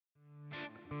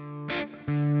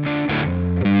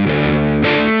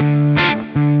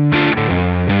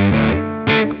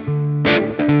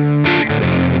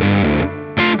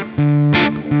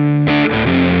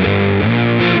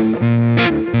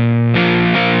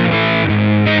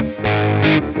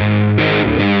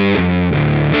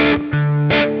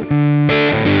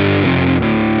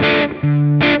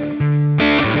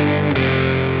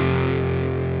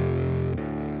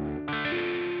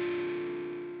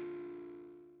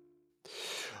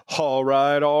All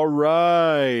right, all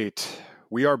right.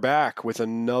 We are back with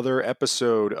another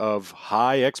episode of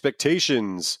High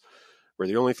Expectations, where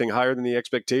the only thing higher than the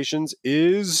expectations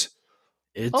is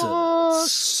It's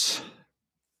us.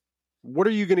 What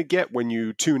are you going to get when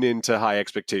you tune into High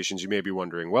Expectations, you may be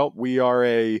wondering? Well, we are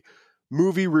a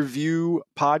movie review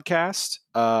podcast,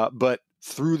 but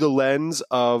through the lens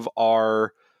of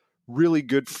our really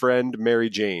good friend, Mary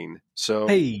Jane. So,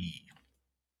 Hey.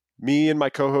 me and my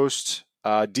co-host,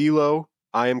 D'Lo,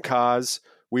 I am Kaz.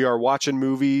 We are watching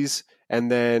movies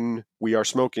and then we are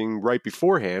smoking right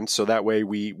beforehand, so that way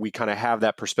we kind of have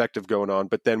that perspective going on.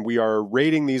 But then we are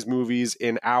rating these movies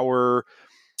in our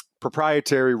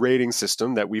proprietary rating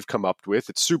system that we've come up with.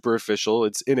 It's super official.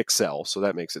 It's in Excel, so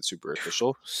that makes it super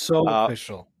official. So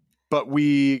official. But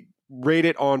we rate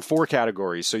it on 4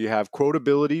 categories. So you have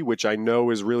quotability, which I know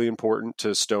is really important to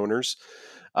stoners.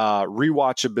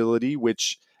 Rewatchability,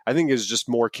 which I think is just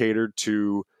more catered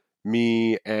to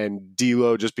me and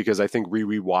D'Lo, just because I think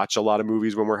we watch a lot of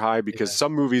movies when we're high, because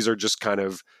some movies are just kind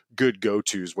of good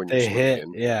go-tos when you're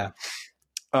smoking. Yeah.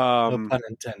 No pun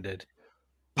intended.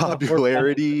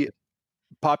 Popularity,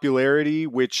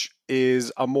 which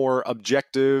is a more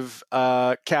objective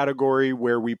category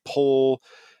where we pull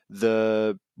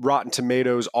the Rotten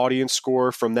Tomatoes audience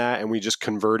score from that and we just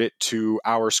convert it to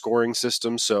our scoring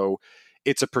system. So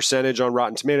it's a percentage on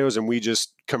Rotten Tomatoes and we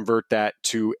just convert that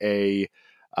to a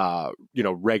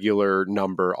regular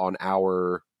number on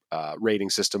our rating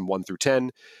system 1 through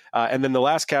 10. And then the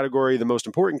last category, the most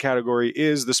important category,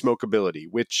 is the smokability,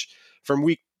 which from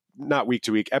not week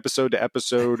to week, episode to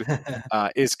episode,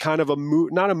 is kind of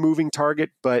not a moving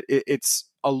target, but it's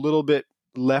a little bit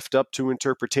left up to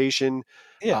interpretation.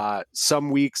 Yeah. Some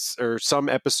weeks or some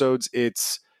episodes,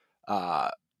 it's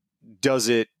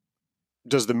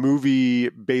does the movie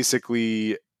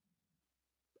basically?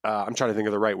 I'm trying to think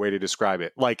of the right way to describe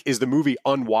it. Like, is the movie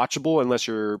unwatchable unless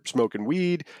you're smoking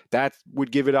weed? That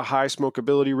would give it a high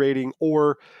smokability rating.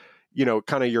 Or,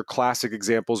 kind of your classic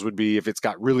examples would be if it's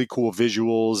got really cool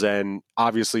visuals, and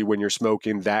obviously when you're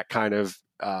smoking, that kind of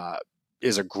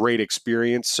is a great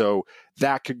experience. So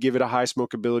that could give it a high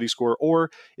smokability score. Or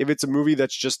if it's a movie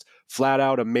that's just flat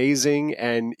out amazing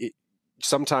and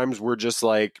sometimes we're just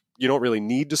like, you don't really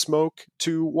need to smoke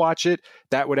to watch it,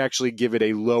 that would actually give it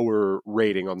a lower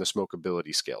rating on the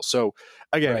smokability scale. So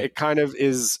again, It kind of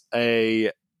is a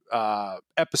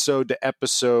episode to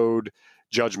episode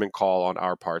judgment call on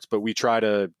our parts, but we try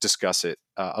to discuss it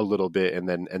a little bit and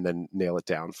then nail it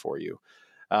down for you.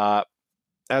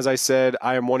 As I said,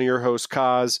 I am one of your hosts,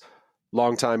 Kaz,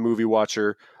 longtime movie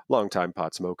watcher, longtime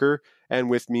pot smoker, and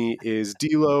with me is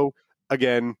D'Lo.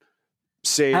 Again,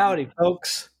 howdy,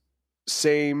 folks.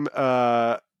 Same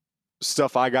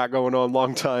stuff I got going on.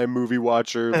 Long time movie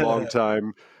watcher, long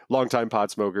time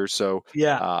pot smoker. So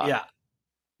yeah.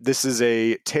 This is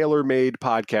a tailor-made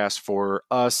podcast for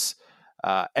us.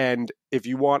 And if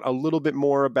you want a little bit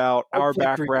more about our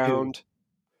background,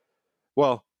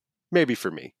 well, maybe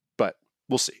for me, but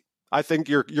we'll see. I think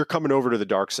you're coming over to the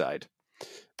dark side.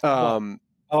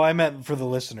 I meant for the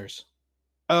listeners.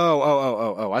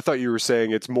 Oh! I thought you were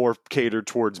saying it's more catered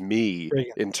towards me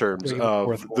in terms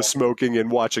of the smoking and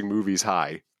watching movies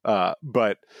high.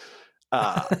 But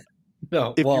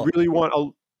no, if you really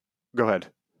want, go ahead.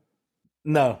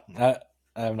 No, I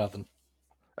have nothing.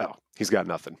 Oh, he's got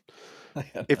nothing.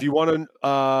 If you want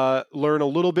to learn a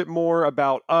little bit more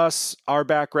about us, our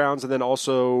backgrounds, and then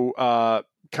also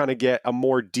kind of get a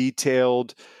more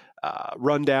detailed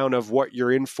rundown of what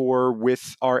you're in for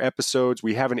with our episodes,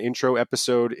 we have an intro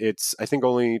episode. It's, I think,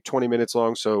 only 20 minutes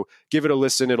long, so give it a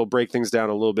listen. It'll break things down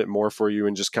a little bit more for you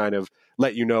and just kind of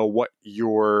let you know what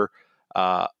you're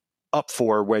up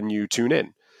for when you tune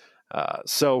in.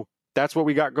 So that's what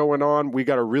we got going on. We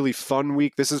got a really fun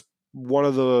week. This is one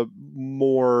of the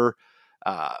more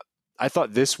I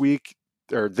thought this week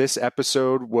or this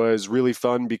episode was really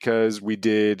fun because we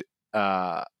did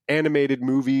animated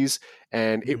movies,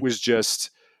 and it was just,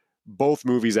 both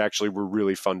movies actually were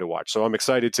really fun to watch. So I'm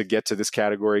excited to get to this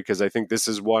category because I think this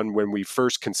is one, when we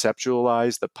first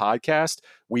conceptualized the podcast,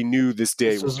 we knew this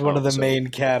day was one of the main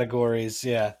categories.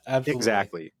 Yeah, absolutely.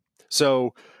 Exactly.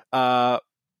 So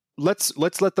let's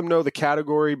let them know the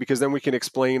category, because then we can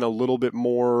explain a little bit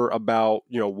more about,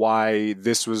 why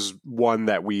this was one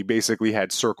that we basically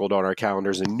had circled on our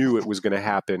calendars and knew it was going to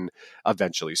happen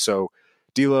eventually. So,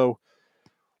 D'Lo,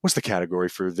 what's the category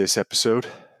for this episode?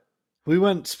 We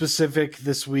went specific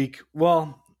this week.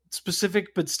 Well,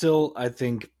 specific, but still, I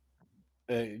think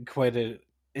quite a.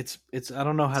 It's. I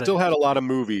don't know how. Still had a lot of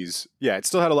movies. Yeah, it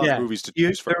still had a lot of movies to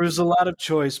choose from. There was a lot of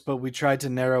choice, but we tried to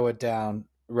narrow it down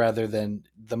rather than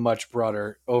the much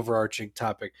broader overarching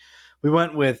topic. We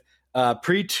went with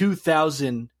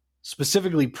pre-2000,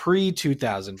 specifically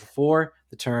pre-2000, before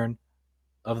the turn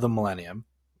of the millennium,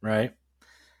 right?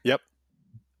 Yep.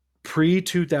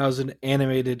 Pre-2000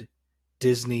 animated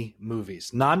Disney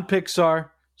movies, non-Pixar,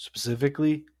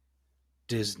 specifically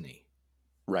Disney.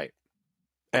 Right.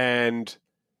 And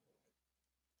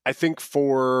I think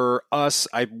for us,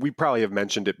 we probably have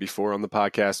mentioned it before on the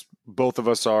podcast. Both of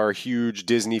us are huge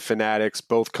Disney fanatics.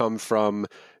 Both come from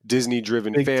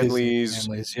Disney-driven Big families, Disney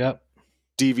families, yep.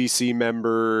 DVC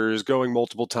members, going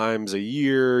multiple times a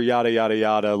year, yada, yada,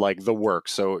 yada, like the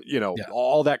works. So,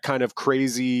 all that kind of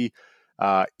crazy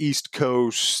East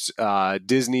Coast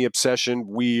Disney obsession,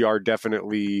 we are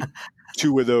definitely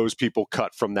two of those people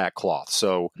cut from that cloth.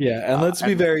 So yeah, and let's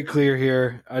be very clear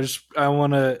here. I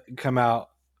want to come out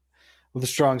with a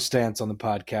strong stance on the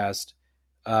podcast.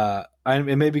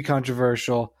 It may be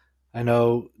controversial. I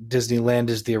know Disneyland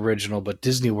is the original, but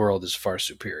Disney World is far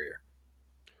superior.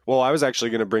 Well, I was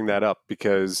actually going to bring that up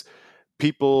because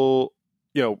people,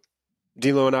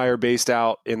 D'Lo and I are based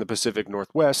out in the Pacific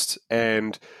Northwest,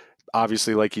 and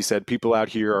obviously, like he said, people out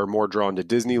here are more drawn to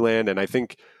Disneyland, and I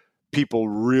think people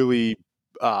really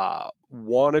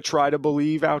want to try to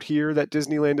believe out here that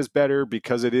Disneyland is better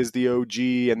because it is the OG,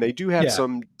 and they do have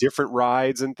some different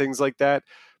rides and things like that.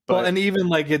 But, and even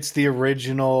like it's the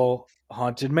original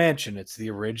Haunted Mansion, it's the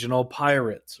original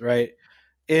Pirates, right?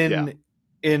 In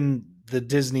the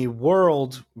Disney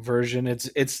World version,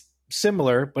 it's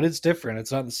similar, but it's different.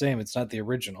 It's not the same. It's not the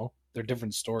original. They're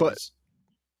different stories. But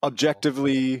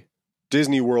objectively,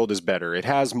 Disney World is better. It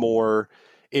has more.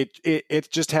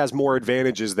 It just has more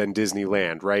advantages than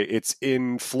Disneyland, right? It's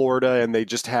in Florida, and they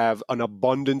just have an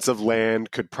abundance of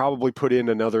land. Could probably put in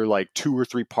another like 2 or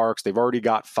 3 parks. They've already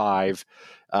got 5,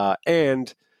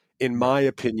 and in my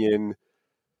opinion,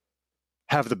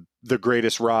 have the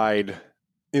greatest ride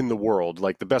in the world,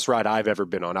 like the best ride I've ever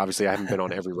been on. Obviously, I haven't been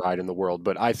on every ride in the world,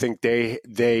 but I think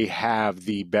they have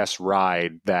the best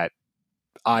ride that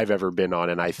I've ever been on,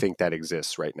 and I think that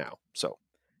exists right now. So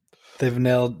they've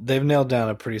nailed down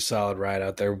a pretty solid ride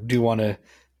out there. Do you want to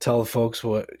tell folks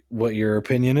what your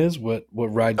opinion is? What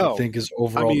ride you think is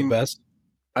overall the best?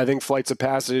 I think Flights of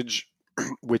Passage,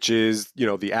 which is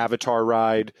the Avatar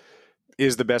ride,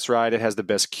 is the best ride. It has the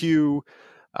best queue,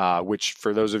 which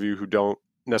for those of you who don't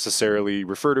necessarily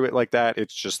refer to it like that,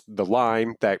 it's just the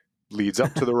line that leads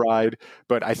up to the ride.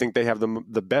 But I think they have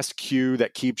the best queue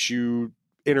that keeps you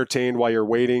entertained while you're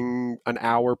waiting an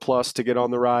hour plus to get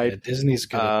on the ride. Yeah, Disney's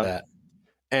good at that.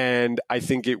 And I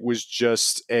think it was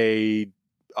just a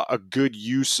good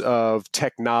use of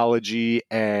technology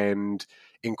and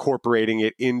incorporating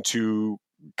it into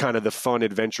kind of the fun,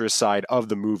 adventurous side of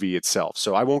the movie itself.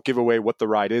 So I won't give away what the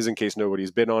ride is in case nobody's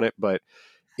been on it, but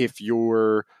if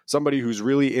you're somebody who's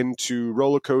really into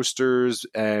roller coasters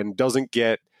and doesn't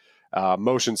get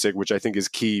motion sick, which I think is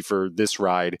key for this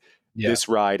ride, this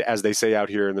ride, as they say out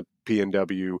here in the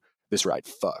PNW, this ride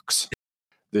fucks.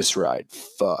 This ride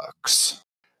fucks.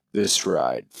 This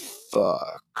ride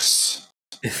fucks.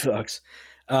 It fucks.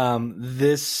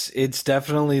 It's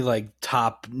definitely like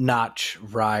top-notch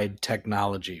ride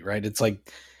technology, right? It's like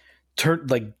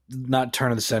not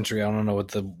turn of the century. I don't know what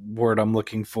the word I'm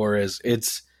looking for is.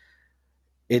 It's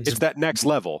that next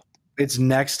level. It's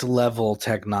next level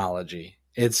technology.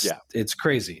 It's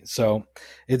crazy. So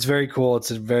it's very cool.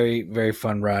 It's a very, very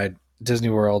fun ride. Disney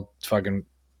World,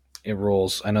 it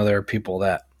rules. I know there are people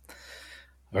that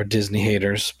are Disney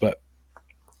haters, but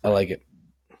I like it.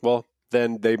 Well,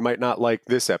 then they might not like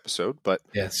this episode, but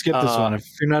skip this one. If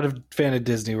you're not a fan of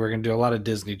Disney, we're gonna do a lot of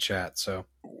Disney chat. So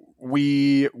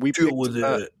we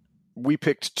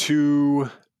picked 2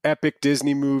 epic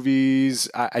Disney movies.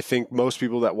 I think most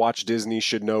people that watch Disney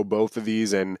should know both of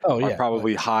these and are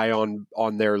probably high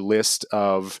on their list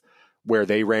of where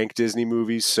they rank Disney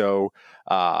movies. So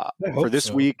for this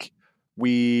week,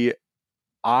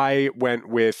 I went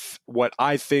with what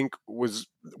I think was,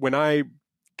 when I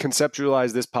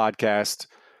conceptualized this podcast,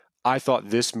 I thought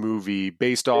this movie,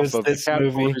 based off of the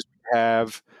categories we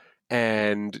have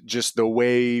and just the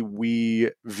way we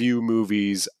view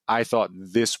movies, I thought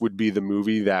this would be the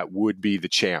movie that would be the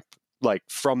champ, like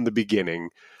from the beginning.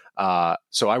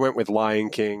 So I went with Lion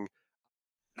King.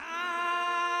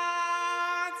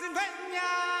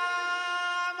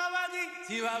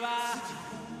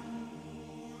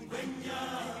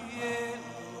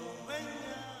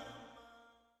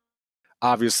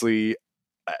 Obviously,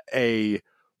 a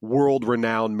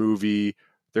world-renowned movie.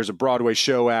 There's a Broadway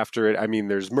show after it. I mean,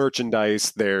 there's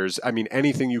merchandise.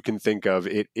 Anything you can think of.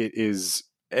 It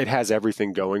has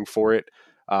everything going for it.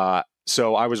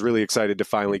 So I was really excited to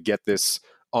finally get this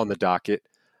on the docket.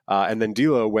 And then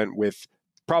D'Lo went with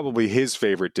probably his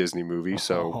favorite Disney movie.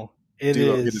 So it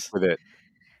D'Lo is. hit us with it.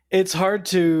 It's hard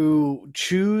to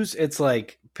choose. It's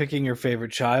like picking your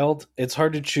favorite child. It's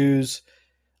hard to choose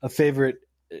a favorite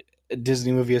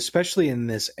Disney movie, especially in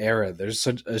this era. There's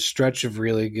such a stretch of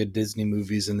really good Disney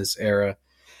movies in this era.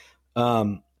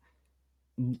 Lion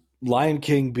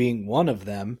King being one of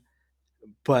them,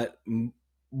 but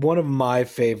one of my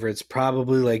favorites,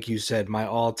 probably like you said, my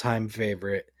all-time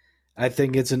favorite. I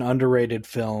think it's an underrated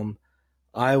film.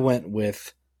 I went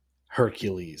with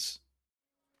Hercules.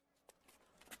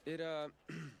 It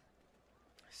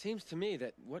seems to me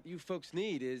that what you folks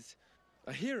need is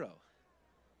a hero.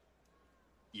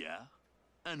 Yeah?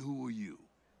 And who are you?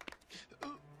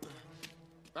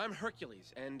 I'm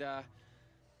Hercules, and I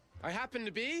happen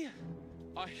to be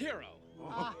a hero.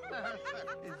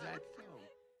 Is that so?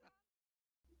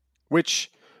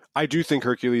 Which I do think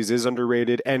Hercules is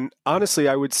underrated. And honestly,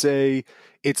 I would say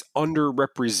it's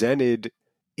underrepresented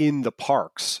in the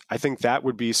parks. I think that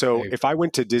would be so. If I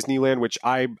went to Disneyland, which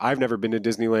I've never been to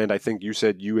Disneyland, I think you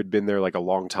said you had been there like a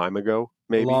long time ago,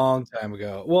 maybe. A long time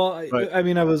ago. Well, but, I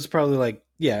mean, I was probably like,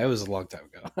 yeah, it was a long time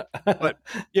ago. But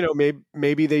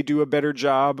maybe they do a better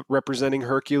job representing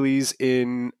Hercules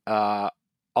in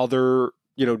other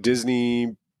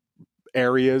Disney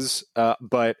areas.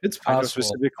 But it's possible. I know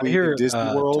specifically I hear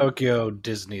Disney World, Tokyo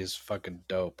Disney is fucking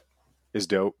dope. Is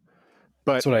dope.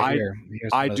 But that's what I hear.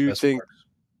 I do think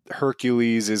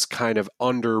Hercules is kind of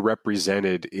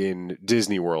underrepresented in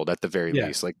Disney World at the very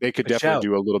least. Like they could definitely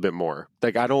do a little bit more.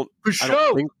 Like I don't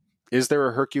think, is there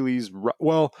a Hercules?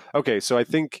 Well, okay, so I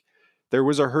think there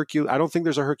was a Hercules. I don't think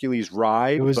there's a Hercules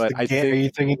ride, but I think. Are you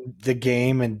thinking the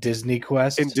game in Disney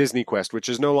Quest? In Disney Quest, which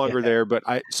is no longer there, but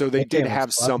so they did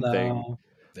have something.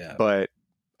 Yeah. But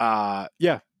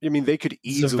yeah, I mean they could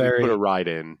easily put a ride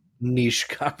in. Niche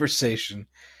conversation.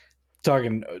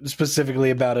 Talking specifically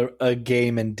about a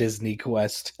game in Disney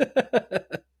Quest.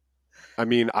 I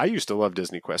mean, I used to love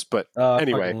Disney Quest, but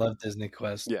anyway. I love Disney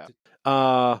Quest. Yeah.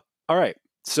 All right.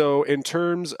 So in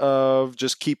terms of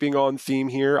just keeping on theme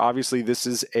here, obviously this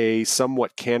is a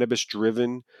somewhat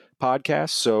cannabis-driven podcast.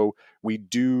 So we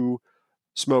do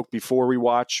smoke before we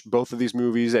watch both of these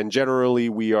movies. And generally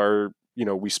we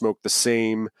smoke the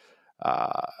same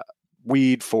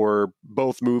weed for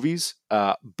both movies.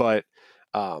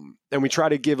 And we try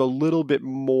to give a little bit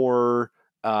more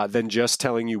than just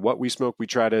telling you what we smoke. We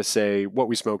try to say what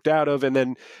we smoked out of, and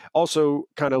then also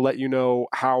kind of let you know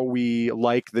how we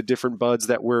like the different buds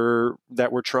that we're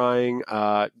trying.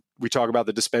 We talk about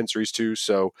the dispensaries too.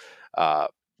 So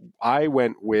I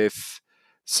went with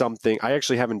something. I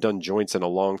actually haven't done joints in a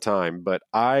long time, but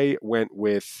I went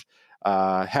with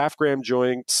half-gram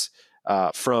joints.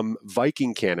 From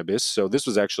Viking Cannabis. So this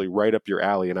was actually right up your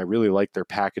alley, and I really liked their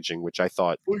packaging, which I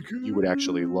thought you would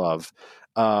actually love.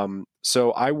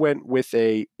 So I went with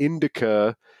a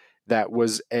indica that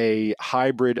was a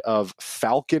hybrid of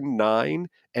Falcon 9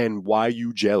 and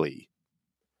YU Jelly.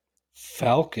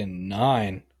 Falcon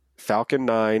 9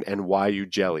 and YU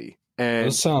Jelly. And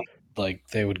those sound like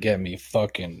they would get me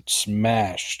fucking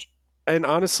smashed. And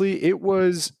honestly, it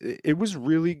was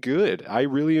really good. I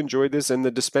really enjoyed this. And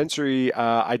the dispensary,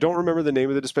 I don't remember the name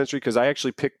of the dispensary because I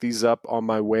actually picked these up on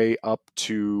my way up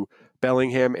to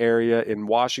Bellingham area in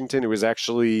Washington. It was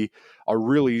actually a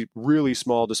really, really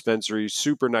small dispensary,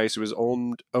 super nice. It was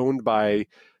owned by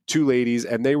two ladies,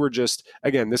 and they were just,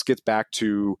 again, this gets back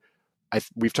to,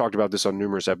 we've talked about this on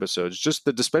numerous episodes, just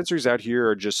the dispensaries out here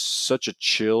are just such a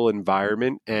chill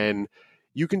environment, and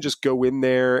you can just go in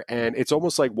there and it's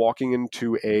almost like walking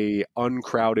into a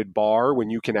uncrowded bar when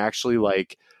you can actually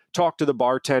like talk to the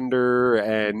bartender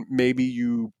and maybe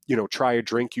you try a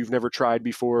drink you've never tried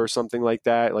before or something like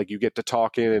that. Like you get to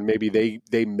talking and maybe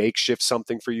they makeshift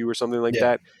something for you or something like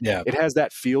that. Yeah. It has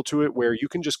that feel to it where you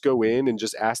can just go in and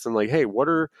just ask them like, hey, what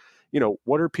are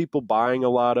people buying a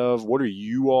lot of? What are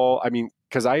you all? I mean,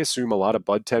 because I assume a lot of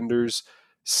bud tenders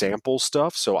sample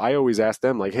stuff, so I always ask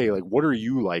them like, hey, like what are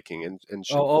you liking and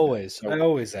always. So, I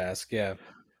always ask. Yeah.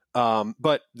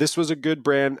 But this was a good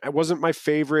brand. It wasn't my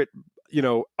favorite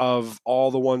of all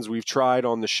the ones we've tried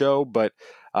on the show, but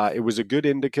it was a good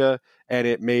indica and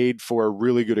it made for a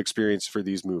really good experience for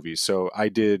these movies. So I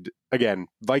did, again,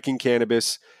 Viking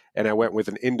Cannabis, and I went with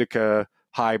an indica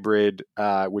hybrid,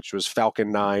 which was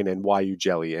Falcon 9 and YU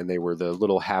Jelly, and they were the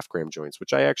little half-gram joints,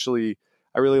 which I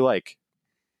really like.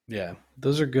 Yeah,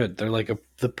 those are good. They're like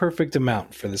the perfect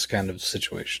amount for this kind of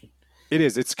situation. It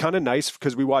is. It's kind of nice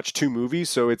because we watch two movies,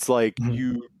 so it's like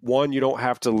you don't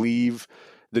have to leave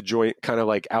the joint kind of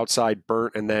like outside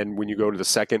burnt, and then when you go to the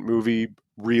second movie,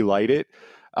 relight it.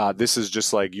 This is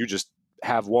just like you just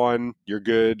have one, you're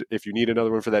good. If you need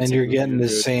another one for that, and you're getting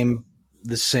movie,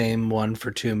 the same one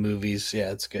for 2 movies.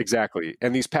 Yeah, it's good. Exactly.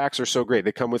 And these packs are so great.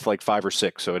 They come with like 5 or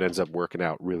 6, so it ends up working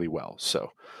out really well.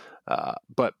 So,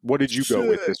 but what did you go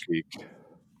with this week?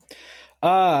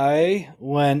 I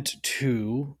went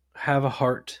to Have a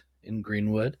Heart in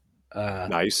Greenwood.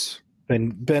 Nice.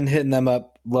 Been hitting them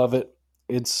up. Love it.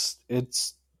 It's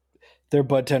their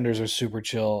bud tenders are super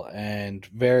chill and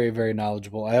very, very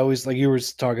knowledgeable. I always, like you were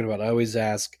talking about, I always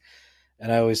ask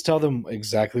and I always tell them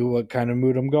exactly what kind of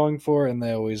mood I'm going for, and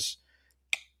they always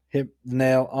hit the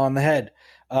nail on the head.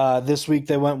 This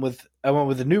week I went with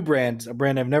a new brand, a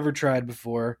brand I've never tried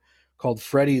before, called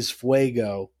Freddy's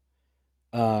Fuego.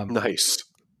 Nice.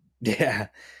 Yeah.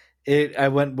 I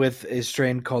went with a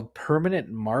strain called Permanent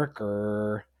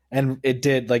Marker, and it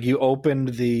did, like, you opened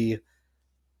the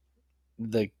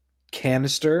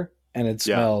canister and it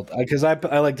smelled, because I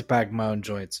like to pack my own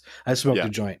joints. I smoked a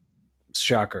joint.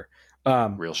 Shocker.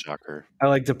 Real shocker. I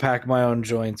like to pack my own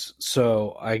joints,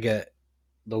 so I get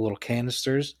the little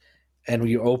canisters, and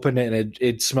when you open it, and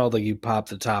it smelled like you popped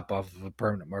the top off of a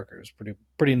permanent marker. It was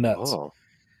pretty nuts. Oh.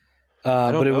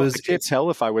 I don't but know. I can't tell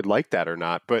if I would like that or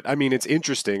not. But I mean, it's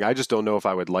interesting. I just don't know if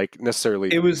I would necessarily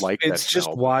like that. It's just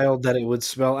smell. wild that it would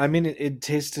smell. I mean, it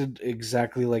tasted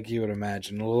exactly like you would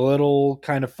imagine. A little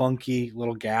kind of funky, a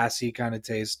little gassy kind of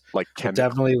taste. Like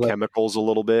definitely chemicals a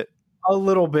little bit. A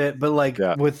little bit,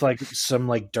 but with like some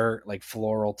like dirt, like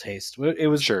floral taste. It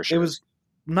was It was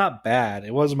not bad.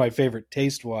 It wasn't my favorite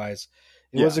taste wise.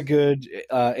 It was a good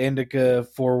indica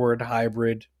forward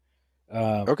hybrid.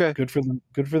 Okay, good for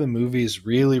the movies.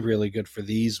 Really, really good for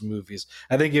these movies.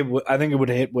 I think it would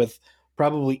hit with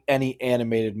probably any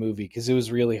animated movie, because it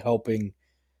was really helping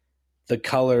the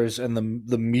colors and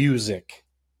the music.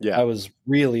 Yeah, I was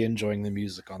really enjoying the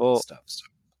music on this stuff. So.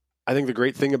 I think the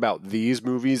great thing about these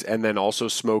movies, and then also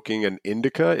smoking an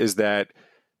indica, is that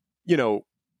you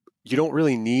don't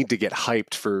really need to get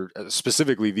hyped for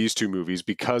specifically these 2 movies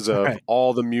because of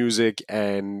all the music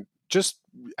and just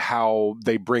how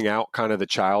they bring out kind of the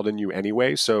child in you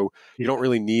anyway. So you don't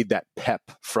really need that pep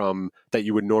that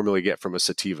you would normally get from a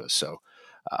sativa. So,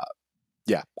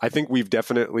 I think we've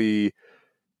definitely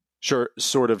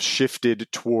sort of shifted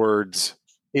towards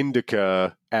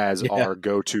indica as our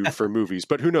go-to for movies.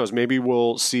 But who knows? Maybe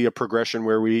we'll see a progression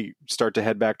where we start to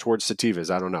head back towards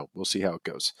sativas. I don't know. We'll see how it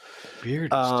goes.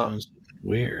 Beard sounds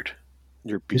weird.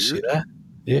 Your beard? You see that?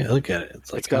 Yeah, look at it.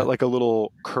 It's got like a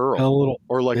little curl,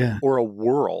 or a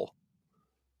whirl.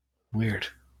 Weird.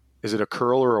 Is it a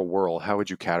curl or a whirl? How would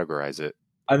you categorize it?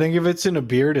 I think if it's in a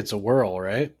beard, it's a whirl,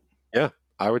 right? Yeah,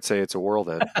 I would say it's a whirl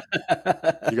then.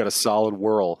 You got a solid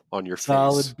whirl on your face.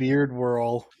 Solid beard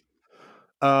whirl.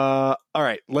 All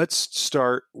right, let's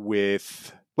start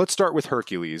with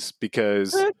Hercules,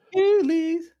 because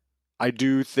I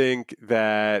do think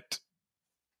that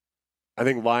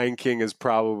Lion King is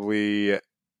probably,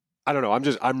 I don't know.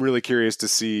 I'm really curious to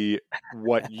see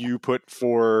what you put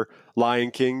for Lion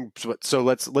King. So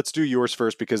let's do yours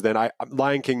first, because then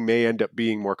Lion King may end up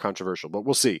being more controversial, but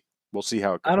we'll see. We'll see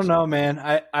how it goes. I don't know, man.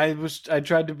 I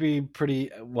tried to be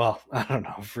pretty, well, I don't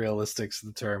know if realistic's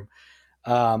the term.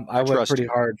 I went pretty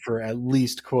hard for at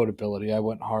least quotability. I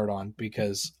went hard on,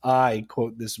 because I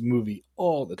quote this movie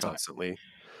all the time. Constantly.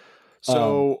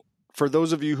 So for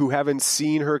those of you who haven't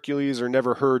seen Hercules or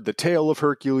never heard the tale of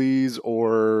Hercules,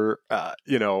 or, I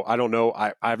don't know,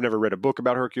 I've never read a book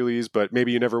about Hercules, but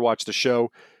maybe you never watched the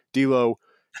show. D'Lo,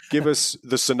 give us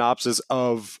the synopsis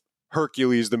of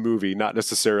Hercules, the movie, not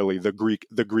necessarily the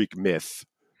Greek myth.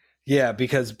 Yeah,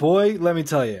 because boy, let me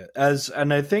tell you,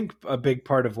 and I think a big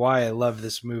part of why I love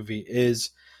this movie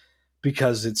is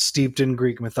because it's steeped in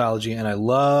Greek mythology, and I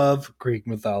love Greek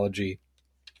mythology.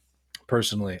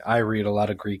 Personally, I read a lot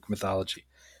of Greek mythology.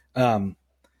 I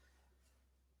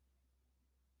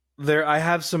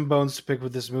have some bones to pick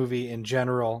with this movie in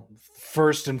general.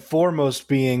 First and foremost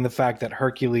being the fact that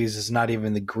Hercules is not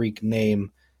even the Greek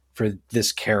name for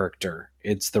this character.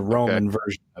 It's the Roman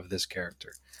version of this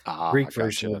character. Greek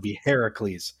version would be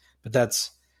Heracles, but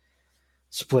that's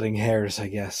splitting hairs, I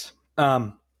guess.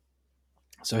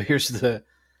 So here's the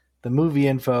movie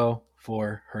info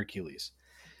for Hercules.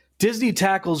 Disney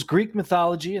tackles Greek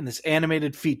mythology in this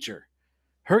animated feature.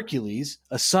 Hercules,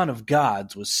 a son of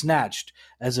gods, was snatched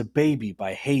as a baby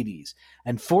by Hades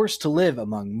and forced to live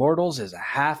among mortals as a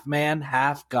half-man,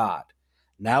 half-god.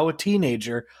 Now a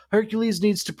teenager, Hercules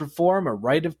needs to perform a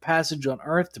rite of passage on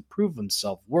Earth to prove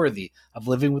himself worthy of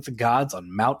living with the gods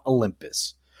on Mount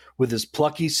Olympus. With his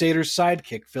plucky satyr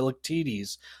sidekick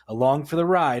Philoctetes along for the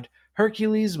ride,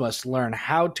 Hercules must learn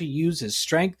how to use his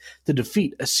strength to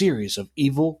defeat a series of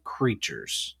evil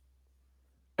creatures.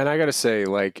 And I gotta say,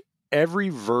 like, every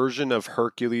version of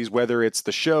Hercules, whether it's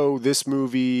the show, this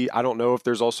movie, I don't know if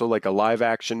there's also like a live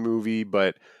action movie,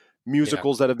 but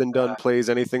musicals that have been done, plays,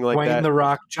 anything like Dwayne that. The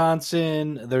Rock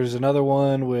Johnson. There's another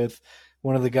one with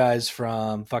one of the guys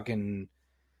from fucking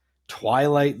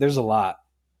Twilight. There's a lot.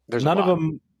 None of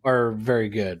them are very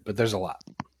good, but there's a lot.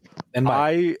 And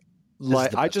I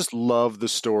just love the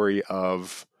story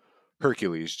of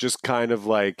Hercules, just kind of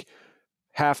like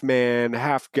half man,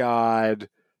 half god.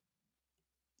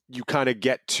 You kind of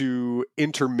get to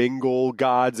intermingle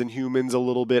gods and humans a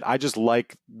little bit. I just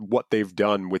like what they've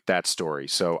done with that story.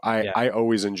 So I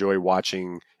always enjoy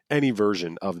watching any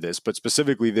version of this, but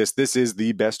specifically this is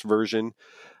the best version.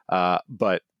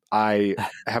 But I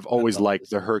have always liked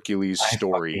the Hercules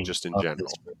story just in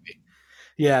general.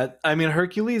 Yeah. I mean,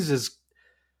 Hercules,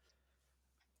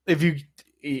 if you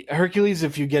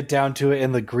get down to it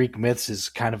in the Greek myths, is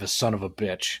kind of a son of a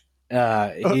bitch.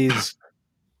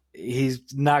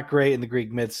 He's not great in the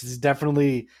Greek myths. He's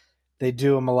definitely, they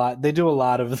do him a lot. They do a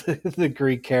lot of the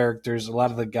Greek characters, a lot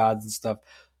of the gods and stuff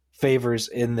favors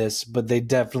in this, but they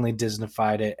definitely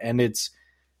Disneyfied it. And it's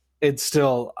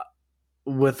still,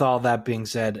 with all that being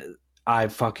said, I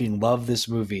fucking love this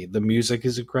movie. The music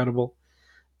is incredible.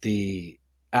 The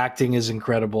acting is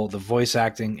incredible. The voice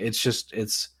acting,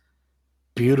 it's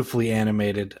beautifully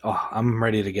animated. Oh, I'm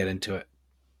ready to get into it.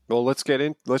 Well, let's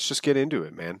just get into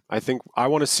it, man. I think I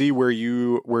want to see where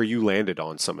you landed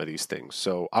on some of these things.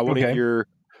 So I want to hear,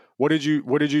 what did you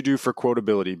do for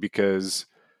quotability? Because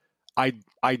I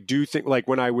do think, like,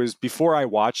 before I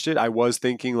watched it, I was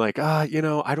thinking like, I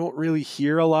don't really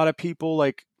hear a lot of people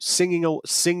like not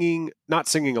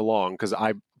singing along, because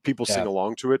people sing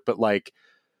along to it, but like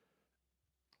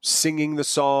singing the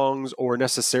songs or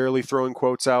necessarily throwing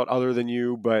quotes out other than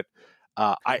you. But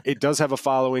it does have a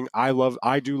following.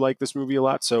 I do like this movie a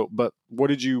lot. So, but what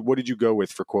did you go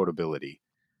with for quotability?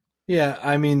 Yeah,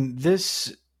 I mean,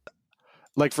 this,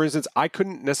 like, for instance, I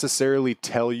couldn't necessarily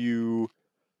tell you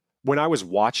when I was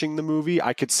watching the movie.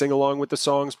 I could sing along with the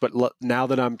songs, but now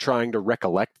that I'm trying to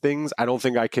recollect things, I don't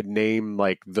think I could name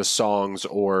like the songs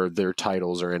or their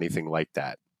titles or anything like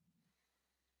that.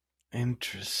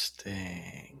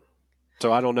 Interesting.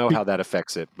 So I don't know how that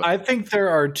affects it. But I think there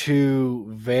are two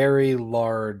very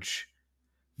large,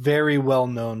 very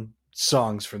well-known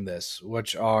songs from this,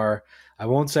 which are "I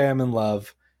Won't Say I'm in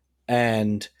Love"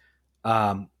 and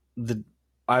I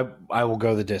Will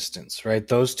Go the Distance. Right,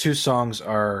 those two songs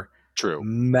are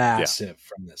massive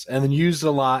from this, and then used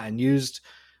a lot and used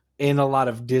in a lot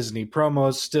of Disney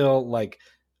promos. Still, like,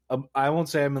 "I Won't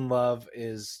Say I'm in Love"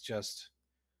 is just,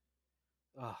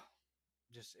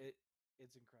 it's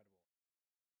incredible.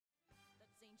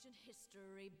 Ancient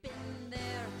history, been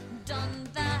there, done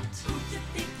that. Who you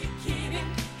think you're kidding?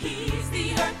 He's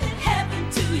the earth and heaven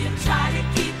to you. Try to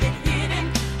keep it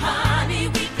hidden, honey.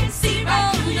 We can see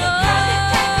right through you. Girl, you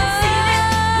can't conceal it.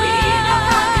 We know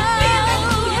how you feel and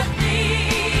who you're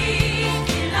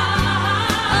thinking of.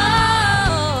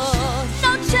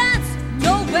 No chance,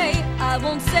 no way. I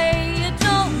won't say you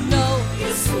don't know. You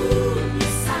swoon, you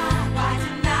sigh, why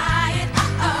deny it?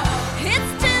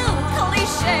 It's too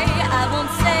cliche. I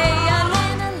won't say I'm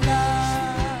in love.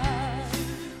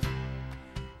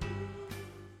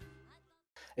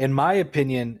 In my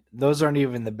opinion, those aren't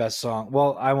even the best song.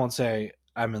 Well, "I Won't Say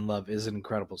I'm in Love" is an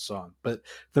incredible song, but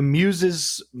the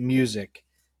Muses' music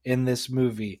in this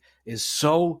movie is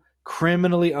so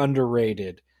criminally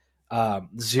underrated.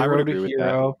 Zero to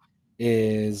Hero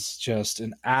is just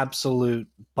an absolute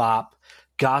bop.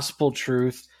 Gospel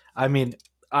Truth. I mean,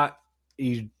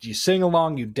 you sing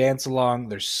along, you dance along.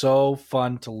 They're so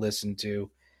fun to listen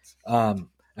to. And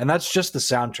that's just the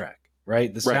soundtrack,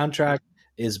 right? The soundtrack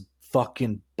is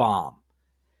fucking bomb.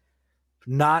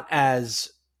 Not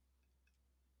as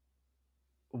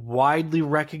widely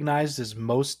recognized as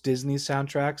most Disney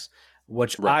soundtracks,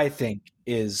 which I think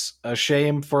is a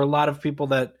shame for a lot of people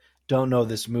that don't know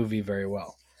this movie very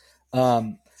well.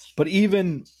 But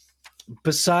even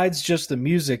besides just the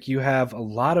music, you have a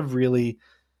lot of really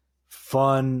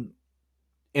fun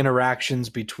interactions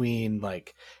between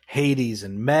like Hades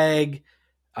and Meg.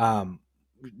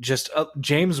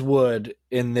 James Wood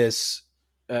in this.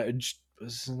 Is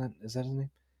that his name?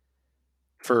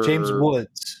 James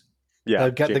Woods. Yeah,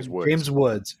 James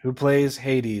Woods, who plays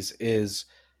Hades, is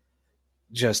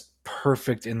just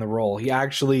perfect in the role.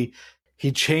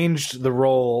 He changed the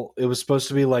role. It was supposed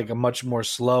to be like a much more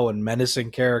slow and menacing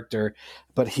character,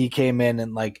 but he came in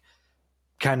and like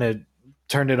kind of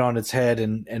turned it on its head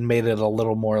and made it a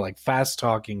little more like fast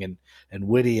talking and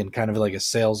witty and kind of like a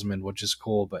salesman, which is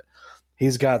cool. But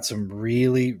he's got some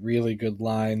really, really good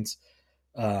lines.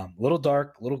 Little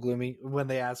dark, little gloomy. When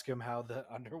they ask him how the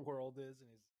underworld is, and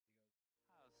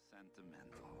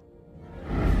Sentimental.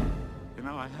 You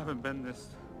know, I haven't been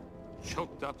this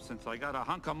choked up since I got a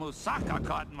hunk of moussaka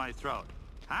caught in my throat.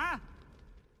 Huh?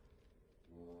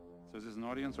 So is this an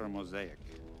audience or a mosaic?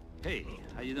 Hey,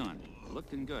 how you doing?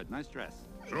 Looking good. Nice dress.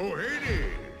 So, Hades,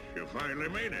 you finally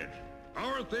made it.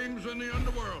 How are things in the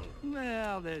underworld?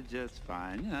 Well, they're just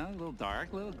fine. You know, a little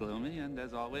dark, a little gloomy, and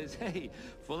as always, hey,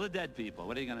 full of dead people.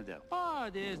 What are you gonna do? Oh,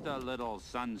 there's the little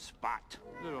sunspot,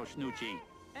 little snoochie.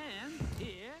 And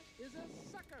here is a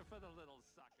sucker for the little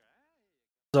sucker.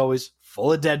 it's always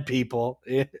full of dead people.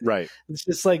 Right. It's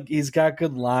just like he's got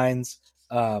good lines.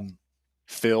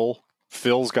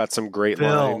 Phil's got some great Phil,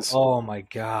 lines. oh my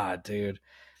god, dude.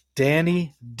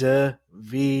 Danny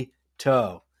DeVito.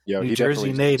 Yeah, New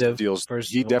Jersey native.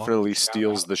 He definitely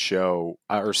steals the show,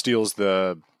 or steals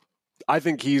the. I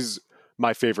think he's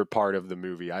my favorite part of the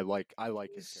movie. I like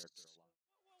his character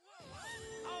a lot.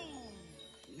 Oh,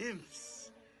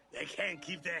 nymphs. They can't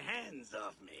keep their hands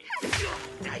off me.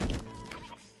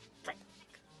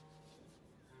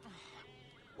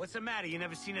 What's the matter? You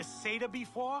never seen a satyr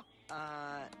before?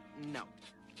 No.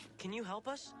 Can you help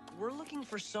us? We're looking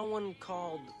for someone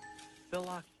called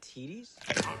Philoctetes.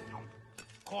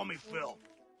 Call me Phil.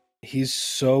 He's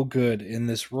so good in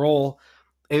this role.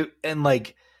 And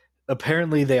like,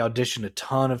 apparently they auditioned a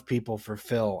ton of people for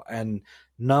Phil and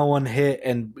no one hit.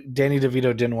 And Danny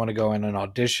DeVito didn't want to go in an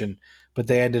audition, but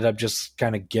they ended up just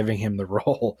kind of giving him the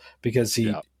role because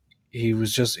he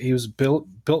was built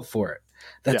for it.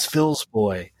 That's Phil's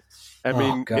boy. I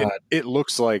mean, it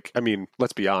looks like, I mean,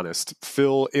 let's be honest,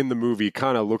 Phil in the movie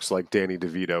kind of looks like Danny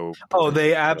DeVito. Oh,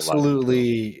 they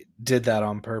absolutely did that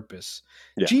on purpose.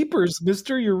 Yeah. Jeepers,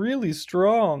 mister, you're really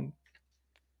strong.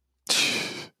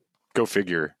 Go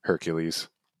figure, Hercules.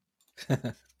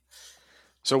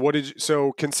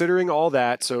 So considering all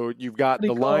that, so you've got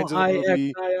the lines of the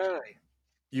movie,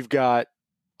 you've got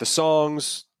the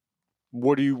songs,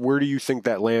 where do you think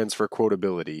that lands for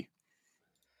quotability?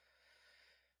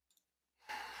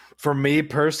 For me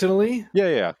personally?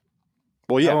 Yeah.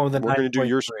 Well, yeah, we're going to do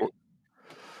your score. 9.3.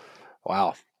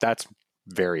 Wow, that's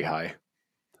very high.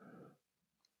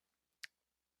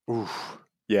 Oof.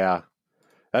 Yeah,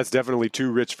 that's definitely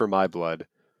too rich for my blood.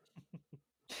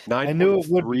 9.3. I knew it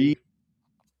would be.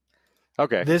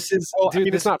 Okay. This is,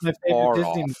 it's not far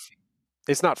off.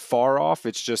 It's not far off.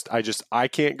 It's just I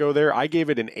can't go there. I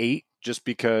gave it an 8 just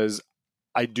because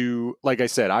I do, like I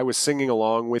said, I was singing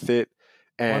along with it.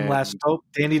 And, One Last Hope,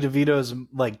 Danny DeVito's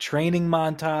like training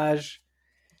montage.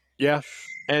 Yeah.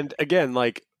 And again,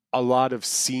 like a lot of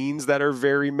scenes that are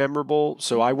very memorable.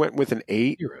 So I went with an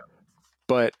 8,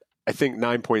 but I think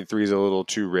 9.3 is a little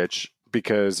too rich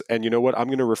because, and you know what? I'm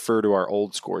going to refer to our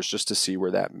old scores just to see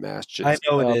where that matches. I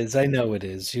know it is. I know it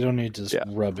is. You don't need to just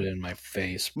rub it in my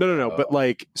face. No. But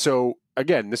like, so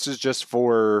again, this is just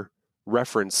for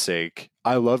reference sake.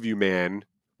 I Love You, Man,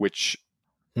 which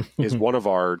is one of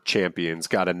our champions,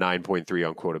 got a 9.3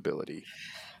 on quotability.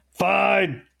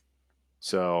 Fine.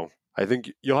 So I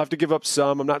think you'll have to give up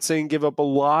some. I'm not saying give up a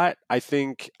lot. I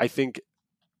think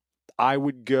I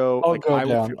would go. I'll go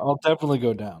down. I'll definitely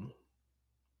go down.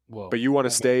 Whoa. But you want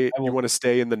to stay? You want to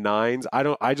stay in the 9s?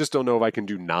 I just don't know if I can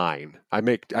do 9. I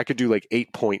could do like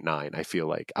 8.9. I feel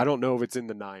like I don't know if it's in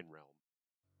the 9 realm.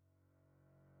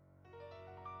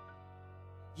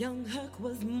 Young Herc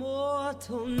was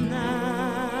mortal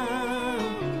now,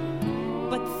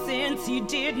 but since he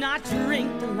did not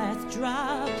drink the last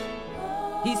drop,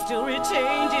 he still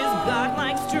retained his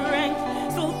godlike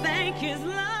strength, so thank his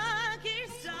lucky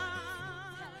star.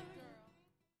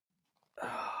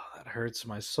 Oh, that hurts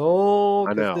my soul.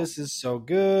 I know. This is so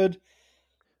good.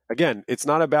 Again, it's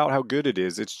not about how good it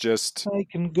is. It's just I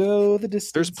can go the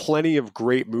distance. There's plenty of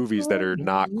great movies that are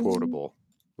not quotable.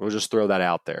 We'll just throw that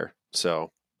out there.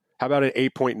 So how about an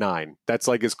 8.9? That's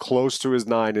like as close to his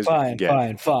 9 as you can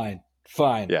get. Fine.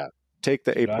 Yeah. Take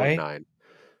the 8.9.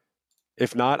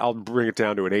 If not, I'll bring it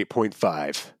down to an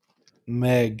 8.5.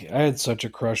 Meg. I had such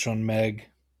a crush on Meg.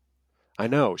 I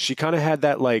know. She kind of had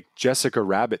that like Jessica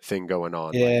Rabbit thing going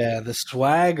on. Yeah, the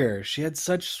swagger. She had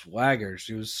such swagger.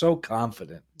 She was so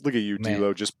confident. Look at you,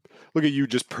 D-Lo. Look at you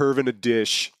just perving a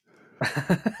dish.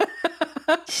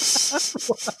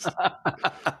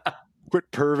 Quit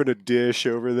perving a dish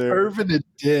over there. Perving a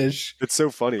dish. It's so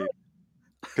funny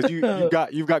because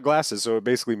you've got glasses, so it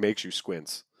basically makes you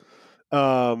squints.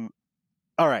 All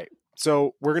right,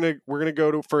 so we're gonna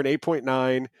go for an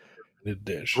 8.9.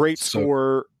 Great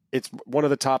score. It's one of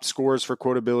the top scores for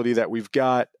quotability that we've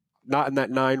got. Not in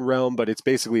that 9 realm, but it's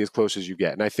basically as close as you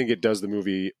get, and I think it does the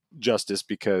movie justice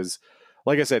because,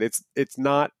 like I said, it's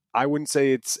not I wouldn't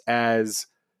say it's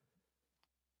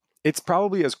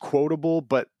probably as quotable,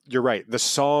 but you're right. The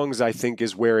songs, I think,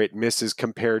 is where it misses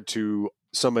compared to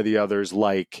some of the others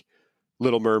like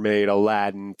Little Mermaid,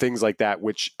 Aladdin, things like that,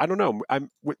 which I don't know.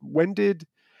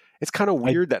 It's kind of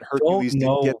weird that Hercules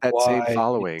didn't get that same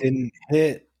following. It didn't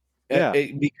hit. Yeah.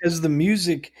 Because the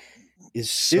music is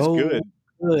so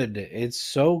good. It's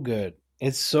so good.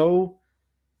 It's so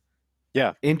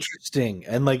interesting.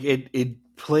 And like it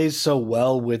plays so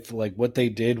well with like what they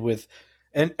did with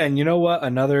and you know what?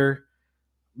 Another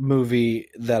movie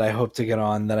that I hope to get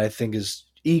on that I think is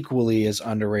equally as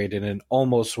underrated and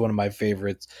almost one of my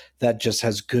favorites that just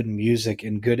has good music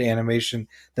and good animation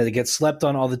that it gets slept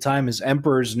on all the time is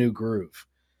Emperor's New Groove.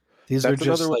 These are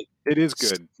just like it is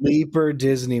good sleeper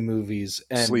Disney movies,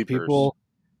 and Sleepers.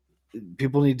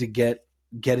 people need to get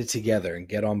it together and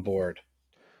get on board.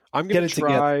 I'm going to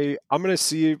try. I'm going to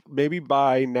see maybe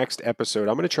by next episode.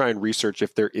 I'm going to try and research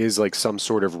if there is like some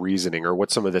sort of reasoning or what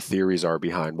some of the theories are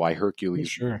behind why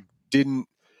Hercules didn't,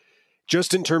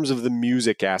 just in terms of the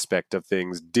music aspect of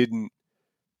things, didn't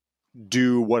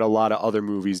do what a lot of other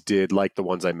movies did, like the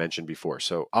ones I mentioned before.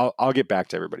 So I'll get back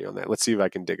to everybody on that. Let's see if I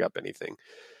can dig up anything.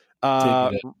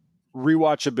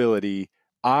 Rewatchability.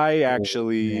 I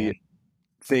actually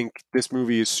think this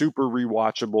movie is super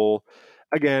rewatchable.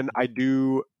 Again,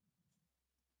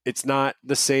 it's not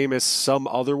the same as some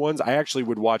other ones. I actually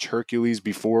would watch Hercules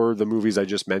before the movies I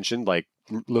just mentioned, like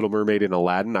Little Mermaid and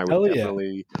Aladdin. I would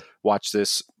definitely watch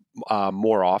this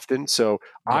more often. So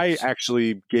I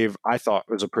actually I thought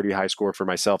it was a pretty high score for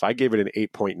myself. I gave it an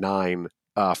 8.9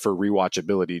 for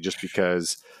rewatchability just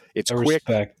because it's quick.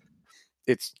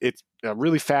 It's a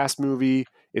really fast movie.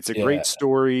 It's a great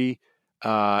story.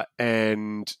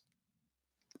 And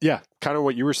yeah, kind of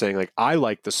what you were saying. Like, I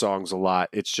like the songs a lot.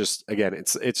 It's just, again,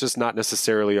 it's just not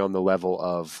necessarily on the level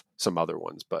of some other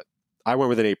ones, but I went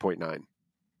with an 8.9.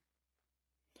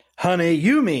 Honey,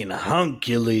 you mean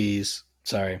Huncules.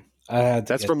 Sorry.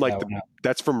 That's from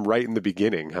that's from right in the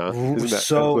beginning, huh? Isn't that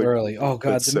so early? Oh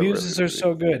God, the muses are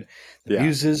so good. The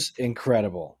muses,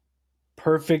 incredible.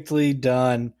 Perfectly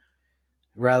done.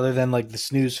 Rather than like the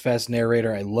snooze fest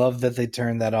narrator. I love that they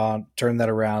turned that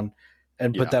around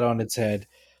and put that on its head.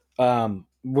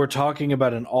 We're talking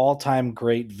about an all-time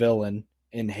great villain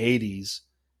in Hades.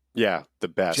 Yeah, the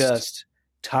best. Just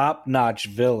top-notch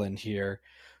villain here.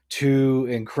 Two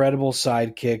incredible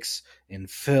sidekicks in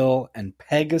Phil and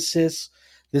Pegasus.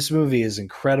 This movie is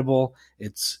incredible.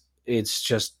 It's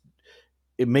just,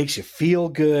 it makes you feel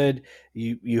good.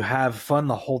 You have fun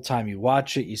the whole time you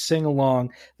watch it. You sing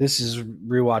along. This is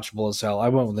rewatchable as hell. I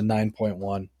went with a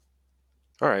 9.1.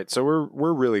 All right, so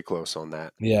we're really close on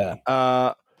that.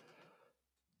 Yeah.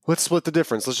 Let's split the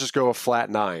difference. Let's just go a flat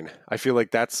 9. I feel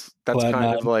like that's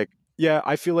kind of like,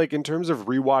 I feel like in terms of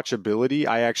rewatchability,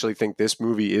 I actually think this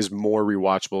movie is more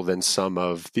rewatchable than some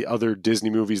of the other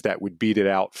Disney movies that would beat it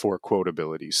out for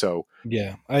quotability. So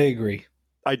yeah, I agree.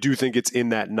 I do think it's in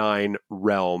that 9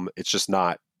 realm. It's just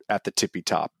not at the tippy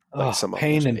top. Like some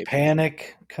Pain and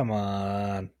Panic. Come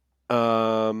on.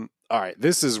 All right.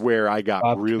 This is where I got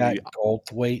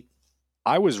Goldthwait.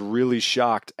 I was really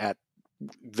shocked at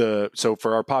so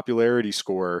for our popularity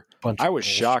score, I was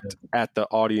shocked at the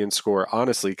audience score,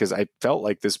 honestly, because I felt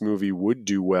like this movie would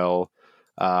do well.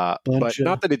 But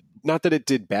not that it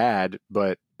did bad,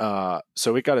 but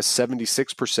so it got a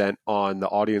 76% on the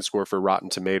audience score for Rotten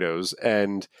Tomatoes.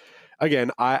 And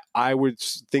again, I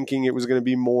was thinking it was going to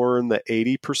be more in the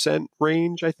 80%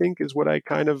 range, I think is what I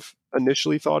kind of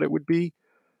initially thought it would be.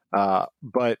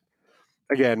 But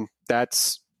again,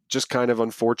 that's just kind of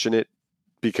unfortunate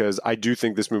because I do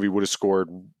think this movie would have scored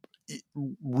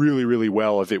really, really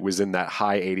well if it was in that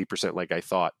high 80% like I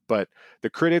thought. But the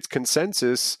critics'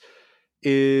 consensus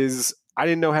is, I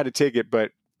didn't know how to take it, but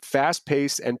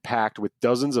fast-paced and packed with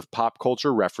dozens of pop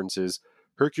culture references,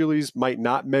 Hercules might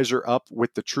not measure up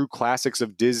with the true classics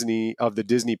of the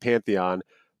Disney pantheon,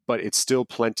 but it's still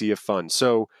plenty of fun.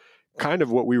 So kind of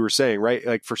what we were saying, right?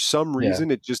 Like for some reason,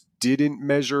 it just didn't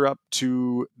measure up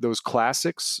to those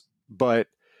classics, but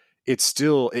it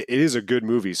is a good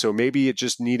movie. So maybe it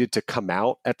just needed to come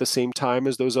out at the same time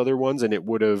as those other ones and it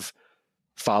would have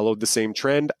followed the same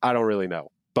trend. I don't really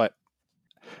know. But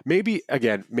maybe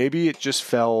it just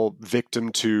fell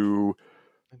victim to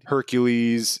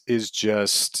Hercules is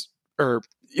just, or,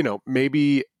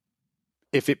 maybe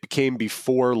if it became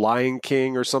before Lion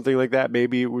King or something like that,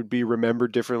 maybe it would be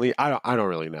remembered differently. I don't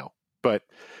really know. But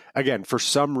again, for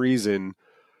some reason,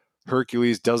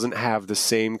 Hercules doesn't have the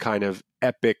same kind of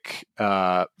epic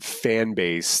fan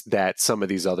base that some of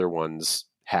these other ones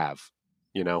have,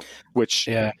 which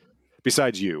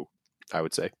besides you, I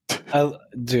would say.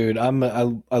 Dude,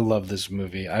 I love this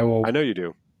movie. I will. I know you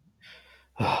do.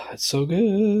 It's so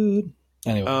good.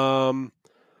 Anyway. All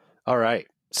right.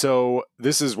 So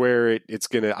this is where it's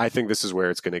gonna. I think this is where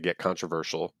it's gonna get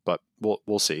controversial, but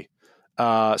we'll see.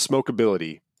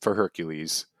 Smokability for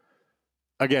Hercules.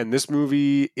 Again, this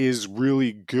movie is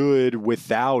really good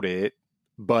without it,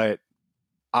 but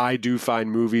I do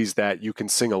find movies that you can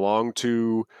sing along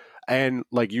to, and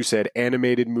like you said,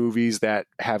 animated movies that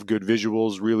have good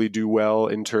visuals really do well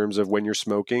in terms of when you're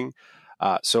smoking.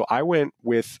 So I went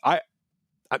with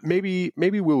maybe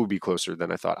Will be closer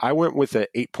than I thought. I went with an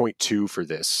 8.2 for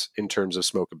this in terms of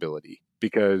smokability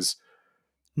because,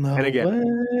 and again,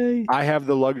 way. I have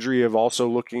the luxury of also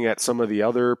looking at some of the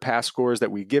other past scores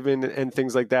that we've given and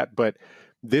things like that. But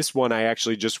this one, I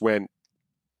actually just went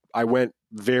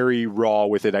very raw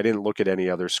with it. I didn't look at any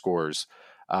other scores,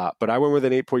 but I went with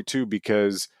an 8.2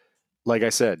 because, like I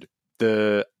said,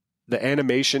 the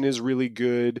animation is really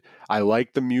good. I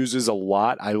like the Muses a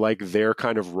lot. I like their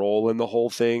kind of role in the whole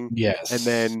thing. Yes. And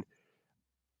then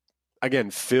again,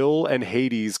 Phil and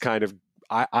Hades kind of,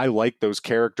 I like those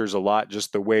characters a lot,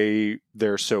 just the way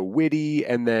they're so witty,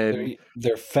 and then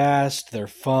they're fast, they're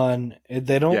fun.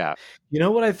 They don't. Yeah. You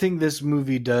know what I think this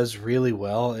movie does really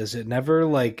well is it never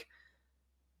like.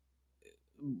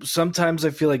 Sometimes I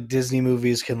feel like Disney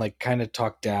movies can like kind of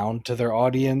talk down to their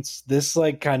audience. This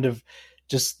like kind of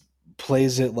just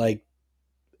plays it like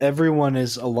everyone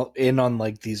is in on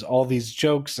like all these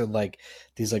jokes and like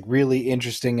these like really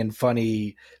interesting and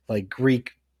funny like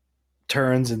Greek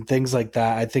turns and things like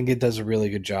that. I think it does a really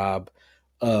good job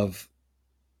of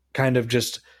kind of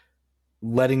just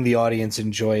letting the audience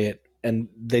enjoy it, and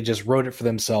they just wrote it for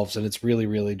themselves, and it's really,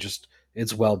 really just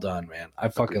it's well done, man. I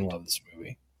fucking love this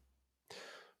movie.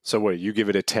 So what, you give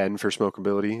it a 10 for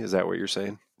smokability? Is that what you're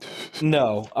saying?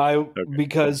 No,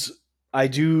 because I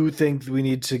do think we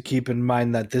need to keep in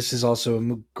mind that this is also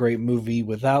a great movie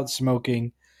without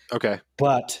smoking. Okay.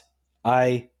 But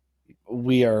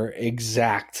we are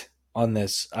exact on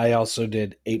this. I also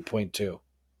did 8.2.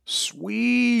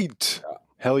 Sweet.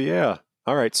 Hell yeah.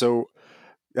 All right. So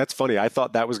that's funny. I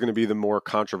thought that was going to be the more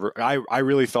controversial. I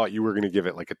really thought you were going to give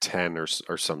it like a 10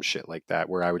 or some shit like that,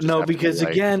 where I would just because be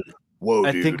like, again,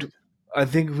 whoa, dude. I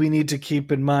think we need to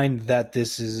keep in mind that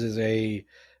this is a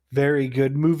very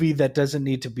good movie that doesn't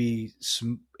need to be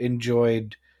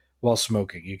enjoyed while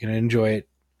smoking. You can enjoy it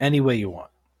any way you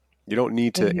want. You don't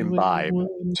need to imbibe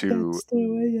to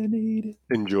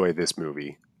enjoy this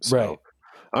movie. So, right.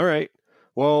 All right.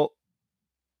 Well,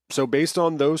 so based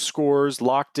on those scores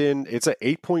locked in, it's a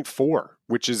 8.4,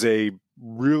 which is a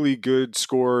really good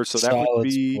score. So that would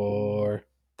be score.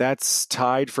 That's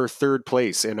tied for third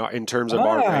place in terms of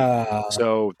our ranking.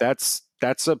 So that's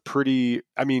a pretty.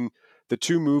 I mean, the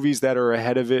two movies that are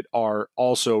ahead of it are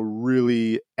also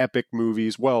really epic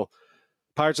movies. Well,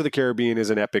 Pirates of the Caribbean is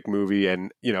an epic movie,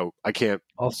 and I can't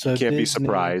be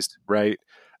surprised, right?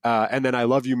 And then I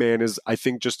Love You Man is, I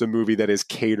think, just a movie that is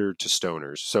catered to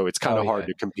stoners, so it's kind of hard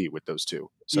to compete with those two.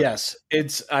 So. Yes,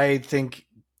 I think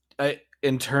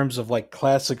in terms of like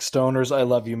classic stoners, I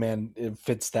Love You Man, it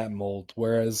fits that mold.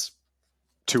 Whereas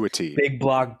to a T, big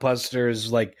blockbusters,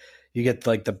 like you get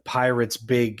like the Pirates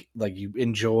big, like you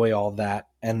enjoy all that,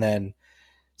 and then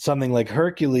something like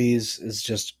Hercules is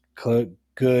just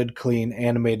good, clean,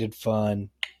 animated fun.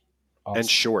 Awesome. And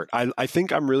short. I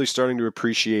think I'm really starting to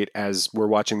appreciate, as we're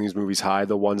watching these movies high,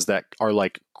 the ones that are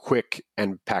like quick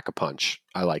and pack a punch.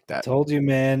 I like that. Told you,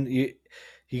 man.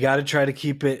 You got to try to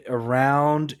keep it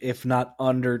around, if not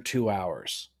under 2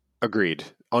 hours. Agreed.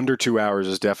 Under 2 hours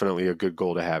is definitely a good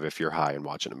goal to have if you're high and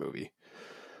watching a movie.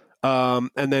 And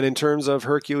then in terms of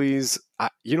Hercules,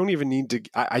 you don't even need to.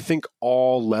 I think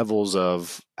all levels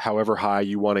of however high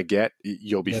you want to get,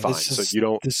 you'll be fine.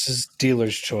 This is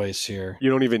dealer's choice here. You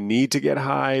don't even need to get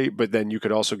high, but then you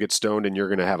could also get stoned, and you're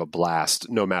going to have a blast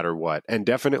no matter what. And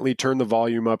definitely turn the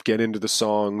volume up, get into the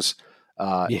songs.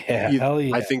 Hell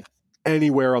yeah! I think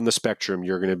anywhere on the spectrum,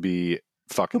 you're going to be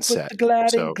fucking set.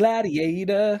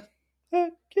 Gladiator.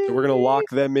 So we're going to lock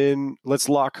them in. Let's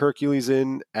lock Hercules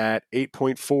in at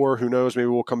 8.4. Who knows? Maybe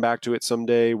we'll come back to it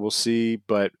someday. We'll see.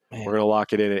 But we're going to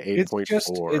lock it in at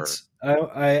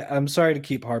 8.4. I'm sorry to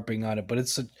keep harping on it, but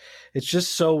it's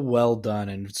just so well done,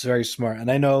 and it's very smart.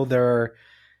 And I know there are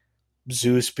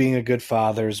Zeus being a good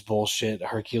father is bullshit.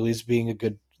 Hercules being a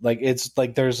good, like, it's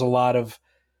like there's a lot of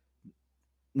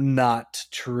not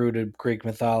true to Greek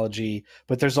mythology,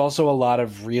 but there's also a lot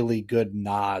of really good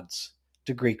nods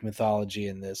to Greek mythology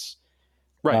in this,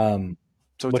 right?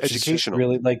 So it's educational.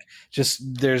 Really, like, just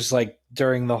there's like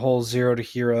during the whole Zero to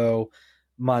Hero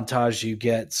montage, you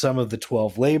get some of the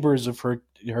 12 labors of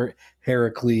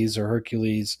Heracles or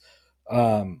Hercules.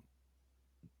 Oh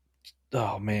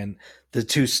man, the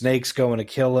two snakes going to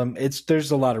kill him.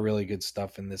 There's a lot of really good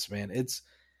stuff in this, man.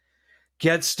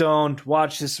 Get stoned,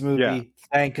 watch this movie,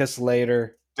 thank us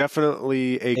later.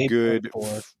 Definitely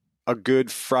a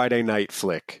good Friday night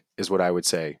flick is what I would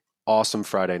say. Awesome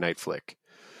Friday night flick.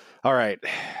 All right,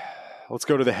 let's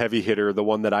go to the heavy hitter, the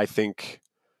one that I think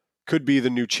could be the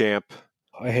new champ.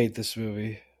 I hate this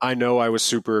movie. I know I was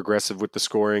super aggressive with the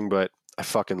scoring, but I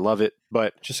fucking love it.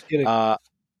 But just kidding.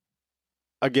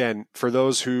 Again, for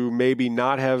those who maybe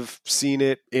not have seen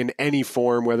it in any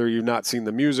form, whether you've not seen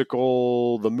the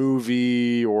musical, the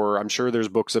movie, or I'm sure there's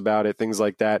books about it, things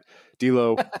like that.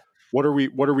 D'Lo, what are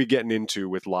we getting into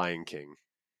with Lion King?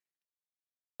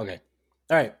 Okay.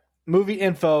 All right. Movie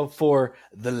info for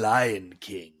The Lion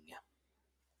King.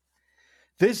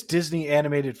 This Disney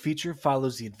animated feature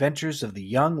follows the adventures of the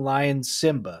young lion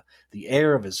Simba, the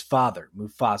heir of his father,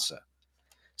 Mufasa.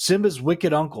 Simba's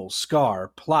wicked uncle, Scar,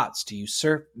 plots to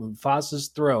usurp Mufasa's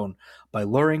throne by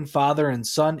luring father and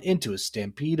son into a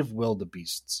stampede of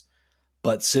wildebeests.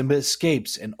 But Simba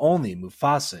escapes and only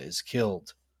Mufasa is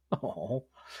killed. Oh.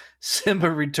 Simba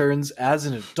returns as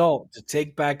an adult to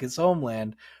take back his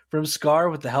homeland from Scar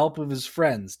with the help of his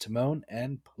friends Timon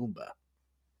and Pumbaa.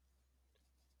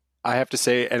 I have to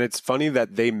say, and it's funny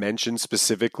that they mentioned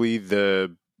specifically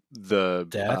the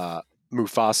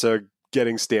Mufasa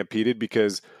getting stampeded,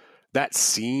 because that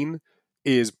scene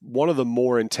is one of the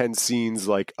more intense scenes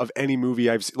like of any movie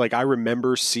I've seen. Like I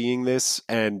remember seeing this,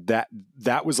 and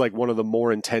that was like one of the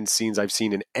more intense scenes I've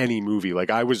seen in any movie. Like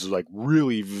I was like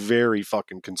really very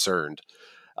fucking concerned.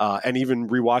 And even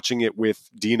rewatching it with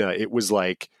Dina, it was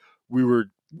like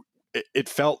it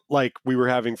felt like we were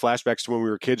having flashbacks to when we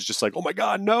were kids, just like, oh my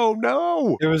God,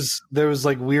 no. There was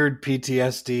like weird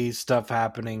PTSD stuff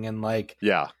happening, and like,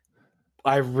 yeah,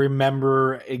 I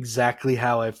remember exactly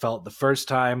how I felt the first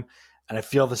time, and I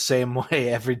feel the same way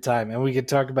every time. And we can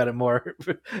talk about it more,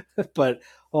 but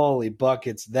holy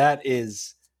buckets, that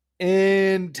is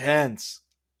intense.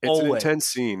 It's an intense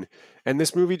scene. And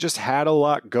this movie just had a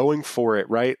lot going for it,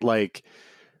 right? Like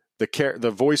the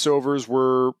voiceovers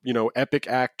were, epic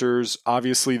actors.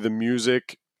 Obviously the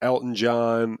music, Elton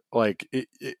John, like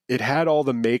it had all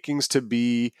the makings to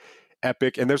be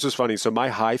epic. And this was funny. So my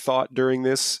high thought during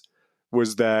this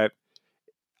was that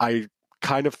I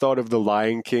kind of thought of The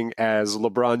Lion King as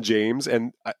LeBron James,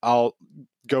 and I'll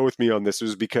go with me on this. It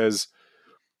was because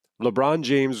LeBron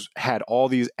James had all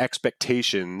these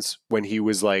expectations when he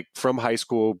was like from high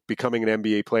school becoming an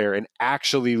NBA player, and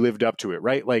actually lived up to it,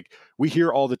 right? Like we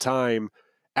hear all the time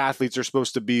athletes are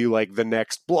supposed to be like the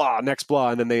next blah,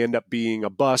 and then they end up being a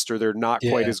bust, or they're not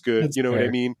quite as good. You know what I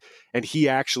mean? And he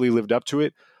actually lived up to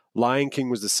it. Lion King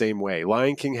was the same way.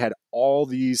 Lion King had all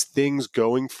these things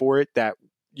going for it that,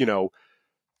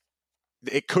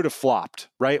 it could have flopped,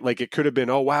 right? Like it could have been,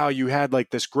 oh, wow, you had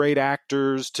like this great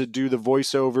actors to do the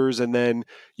voiceovers, and then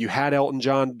you had Elton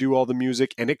John do all the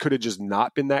music, and it could have just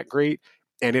not been that great.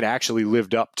 And it actually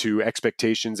lived up to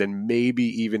expectations, and maybe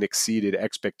even exceeded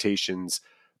expectations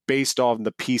based on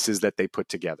the pieces that they put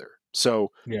together.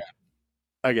 So,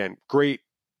 again, great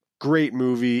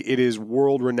movie. It is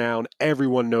world renowned.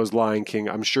 Everyone knows Lion King.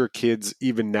 I'm sure kids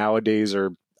even nowadays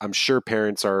I'm sure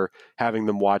parents are having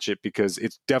them watch it, because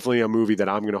it's definitely a movie that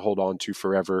I'm going to hold on to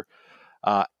forever.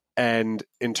 And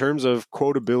in terms of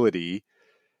quotability,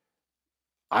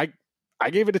 I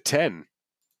gave it a 10.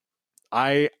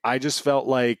 I just felt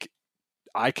like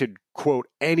I could quote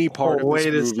any part of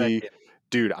this movie.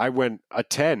 Dude, I went a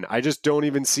 10. I just don't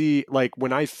even see, like,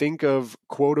 when I think of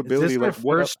quotability, is this like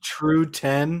first true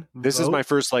 10. This is my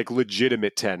first like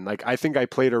legitimate 10. Like I think I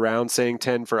played around saying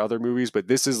 10 for other movies, but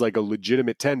this is like a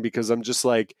legitimate 10, because I'm just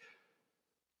like,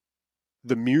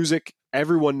 the music,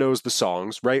 everyone knows the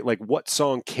songs, right? Like what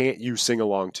song can't you sing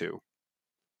along to?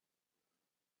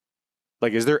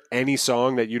 Like, is there any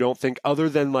song that you don't think, other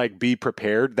than like Be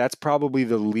Prepared, that's probably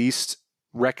the least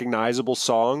recognizable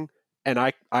song, and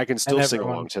I can still sing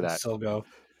along to that. Still go,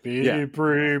 Be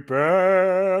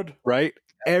prepared. Right?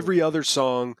 Every other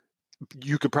song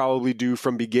you could probably do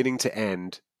from beginning to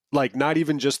end. Like not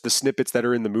even just the snippets that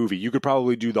are in the movie. You could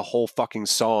probably do the whole fucking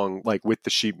song like with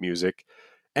the sheep music.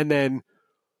 And then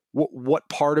what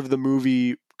part of the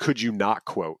movie could you not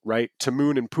quote, right?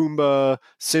 Timon and Pumbaa,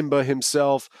 Simba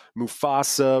himself,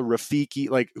 Mufasa, Rafiki,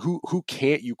 like who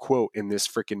can't you quote in this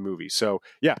freaking movie? So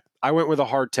yeah, I went with a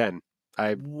hard 10.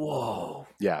 Whoa.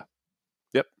 Yeah.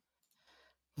 Yep.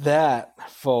 That,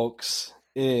 folks,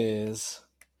 is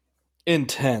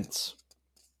intense.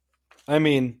 I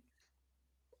mean,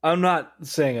 I'm not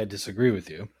saying I disagree with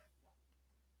you.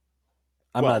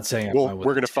 I'm not saying I'm fine with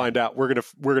we're going the to find out. We're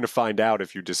going to find out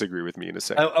if you disagree with me in a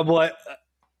second.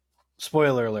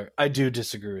 Spoiler alert, I do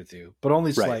disagree with you, but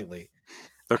only slightly.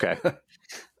 Okay.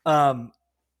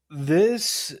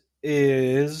 This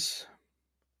is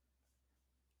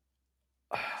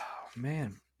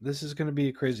man, this is going to be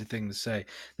a crazy thing to say.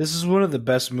 This is one of the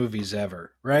best movies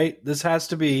ever, right? This has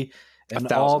to be an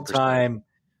 1,000%. all-time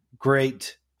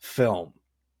great film.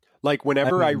 Like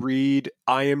whenever I read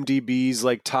IMDb's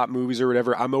like top movies or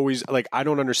whatever, I'm always like, I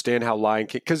don't understand how Lion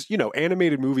King, because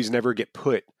animated movies never get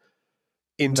put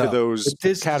into those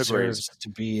this categories deserves to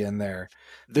be in there.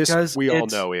 This we all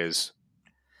know is.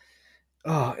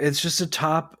 Oh, it's just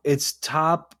it's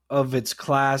top of its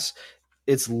class.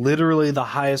 It's literally the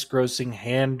highest grossing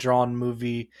hand-drawn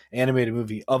animated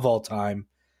movie of all time.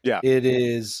 Yeah. It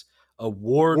is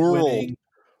award-winning.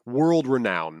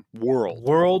 World-renowned,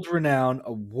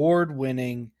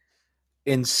 award-winning,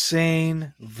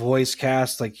 insane voice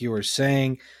cast, like you were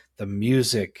saying. The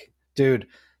music. Dude,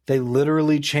 they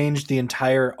literally changed the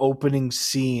entire opening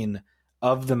scene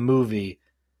of the movie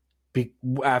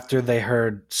after they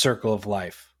heard Circle of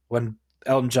Life. When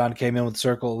Elton John came in with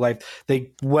Circle of Life,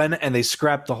 they went and they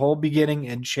scrapped the whole beginning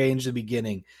and changed the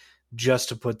beginning just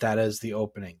to put that as the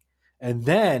opening. And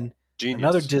then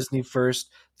another Disney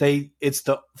first, it's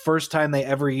the first time they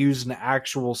ever used an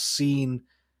actual scene,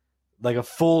 like a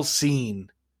full scene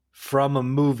from a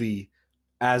movie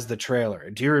as the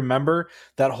trailer. Do you remember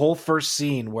that whole first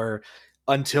scene where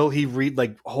until he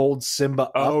holds Simba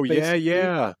up? Oh,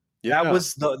 yeah. That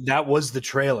was the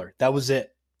trailer. That was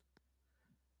it.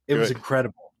 It was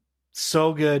incredible.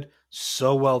 So good.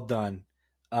 So well done.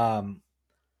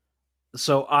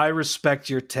 So I respect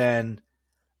your 10.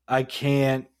 I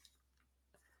can't.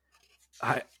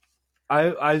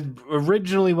 I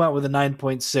originally went with a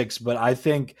 9.6, but I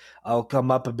think I'll come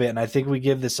up a bit, and I think we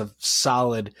give this a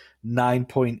solid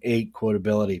 9.8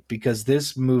 quotability, because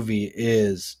this movie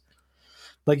is,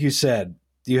 like you said,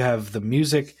 you have the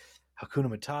music, Hakuna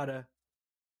Matata.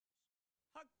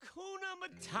 Hakuna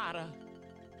Matata.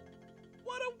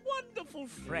 What a wonderful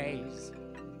phrase.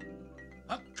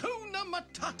 Hakuna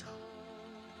Matata.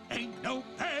 Ain't no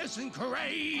passing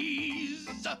craze.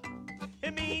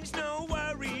 It means no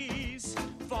worries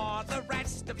for the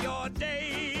rest of your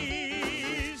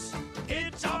days.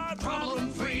 It's our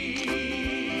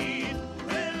problem-free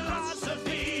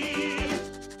philosophy.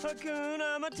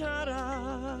 Hakuna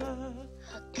Matata.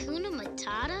 Hakuna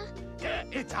Matata? Yeah,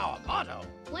 it's our motto.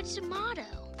 What's the motto?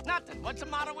 Nothing. What's the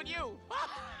matter with you?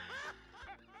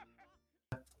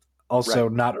 Also,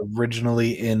 not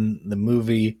originally in the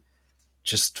movie,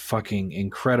 just fucking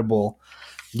incredible.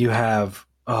 You have,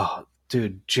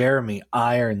 Jeremy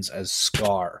Irons as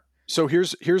Scar. So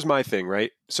here's my thing,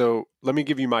 right? So let me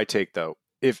give you my take though.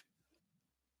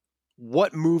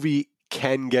 What movie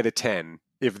can get a 10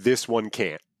 if this one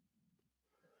can't?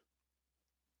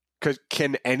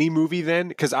 Can any movie then?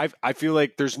 Because I feel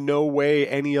like there's no way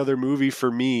any other movie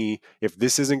for me, if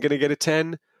this isn't going to get a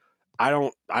 10, I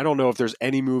don't know if there's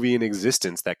any movie in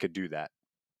existence that could do that.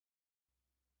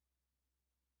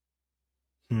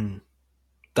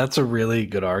 That's a really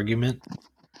good argument.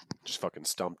 Just fucking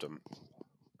stumped him.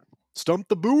 Stumped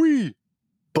the buoy.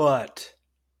 But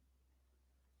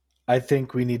I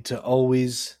think we need to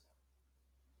always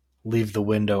leave the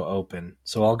window open.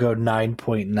 So I'll go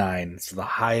 9.9. It's the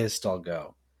highest I'll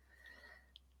go.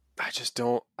 I just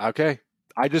don't. Okay.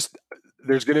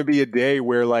 There's going to be a day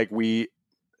where I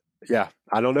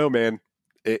don't know, man.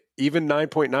 Even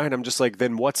 9.9, I'm just like,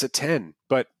 then what's a 10?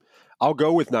 But I'll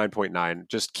go with 9.9.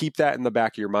 Just keep that in the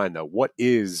back of your mind, though. What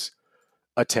is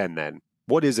a 10 then?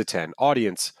 What is a 10?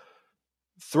 Audience,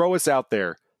 throw us out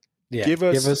there. Yeah, give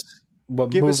us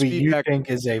what movie you think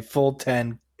is a full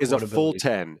 10. Is a full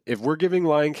 10. If we're giving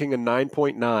Lion King a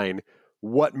 9.9,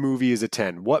 what movie is a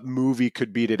 10? What movie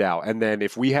could beat it out? And then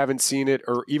if we haven't seen it,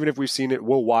 or even if we've seen it,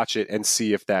 we'll watch it and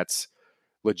see if that's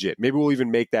legit. Maybe we'll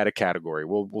even make that a category.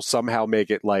 We'll somehow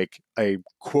make it like a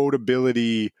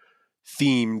quotability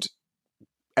themed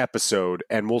episode,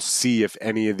 and we'll see if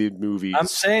any of the movies. I'm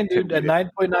saying, dude, a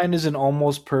 9.9 is an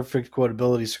almost perfect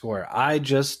quotability score. I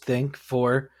just think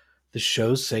for the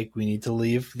show's sake, we need to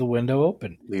leave the window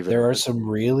open. There are some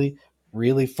really,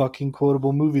 really fucking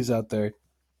quotable movies out there.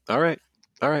 All right.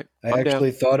 I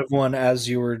actually thought of one as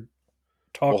you were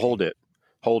talking. Well,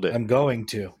 hold it. I'm going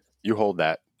to. You hold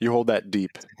that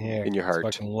deep in your heart.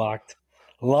 It's fucking locked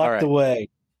away.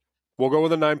 We'll go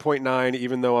with a 9.9,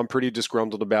 even though I'm pretty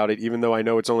disgruntled about it, even though I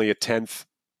know it's only a 10th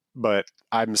but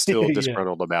I'm still Yeah.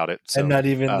 disgruntled about it. So, and not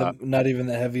even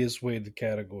the heaviest weighted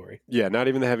category. yeah, not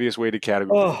even the heaviest weighted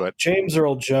category. Oh, but James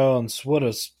Earl Jones, what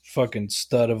a fucking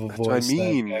stud of a that's voice! what I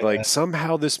mean. that guy Like had.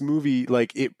 somehow this movie,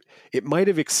 like it might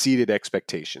have exceeded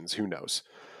expectations. Who knows?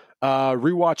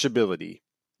 Rewatchability.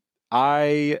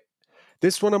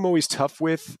 This one I'm always tough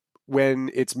with when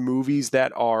it's movies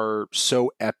that are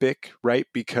so epic, right?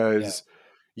 Because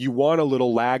you want a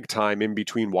little lag time in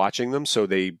between watching them so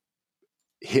they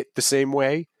hit the same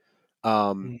way.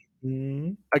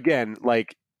 Mhm. Again,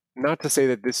 like not to say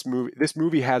that this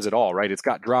movie has it all, right? It's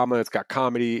got drama, it's got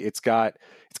comedy, it's got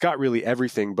really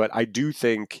everything, but I do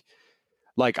think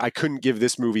like I couldn't give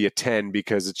this movie a 10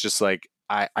 because it's just like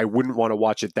I wouldn't want to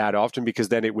watch it that often because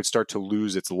then it would start to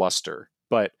lose its luster.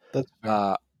 But That's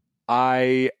fair.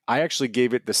 I actually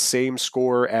gave it the same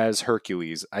score as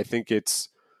Hercules. I think it's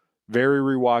very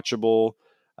rewatchable.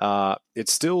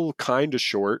 It's still kind of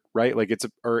short, right? Like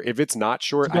or if it's not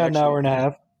short, It's about an hour and a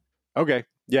half. Okay.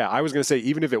 Yeah, I was going to say,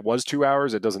 even if it was 2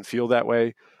 hours, it doesn't feel that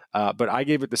way. But I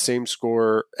gave it the same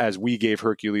score as we gave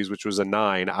Hercules, which was a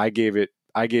 9. I gave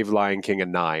Lion King a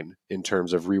 9 in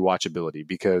terms of rewatchability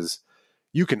because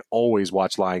you can always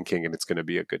watch Lion King and it's going to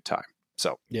be a good time.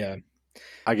 So Yeah,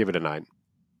 I give it a 9.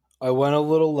 I went a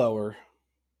little lower,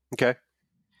 Okay.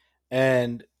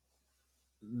 and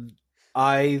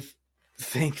I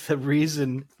think the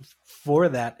reason for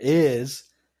that is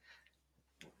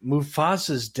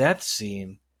Mufasa's death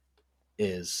scene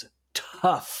is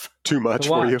tough. Too much to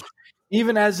for watch. you.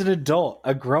 Even as an adult,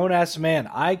 a grown ass man,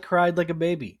 I cried like a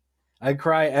baby. I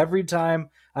cry every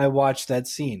time I watch that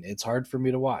scene. It's hard for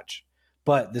me to watch.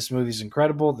 But this movie's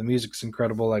incredible. The music's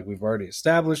incredible, like we've already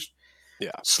established.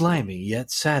 Yeah. Slimy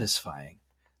yet satisfying.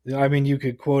 I mean, you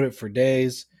could quote it for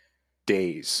days.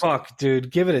 Days. Fuck, dude,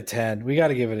 give it a 10. We got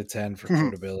to give it a 10 for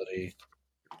quotability.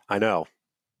 I know.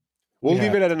 We'll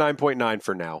leave it at a 9.9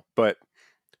 for now, but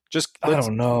just I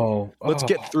don't know. Let's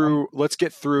get through.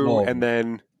 And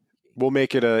then we'll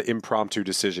make it an impromptu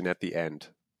decision at the end.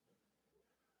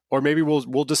 Or maybe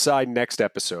we'll decide next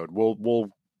episode. We'll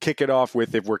kick it off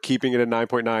with if we're keeping it at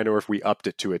 9.9 or if we upped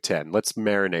it to a 10. Let's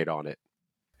marinate on it.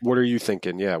 What are you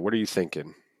thinking? Yeah, what are you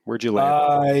thinking? Where'd you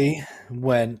land?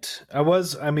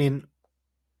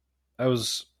 I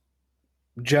was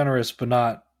generous but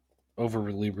not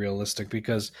overly realistic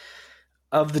because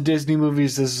of the Disney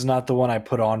movies, this is not the one I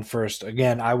put on first.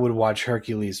 Again, I would watch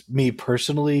Hercules. Me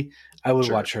personally, I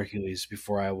would watch Hercules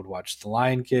before I would watch The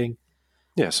Lion King.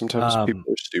 Yeah, sometimes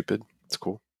people are stupid. It's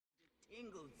cool.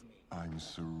 I'm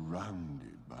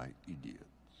surrounded by idiots.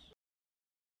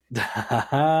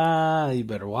 You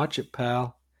better watch it,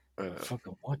 pal.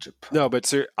 Fucking watch it, pal. No,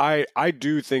 but I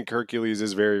do think Hercules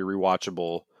is very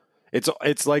rewatchable.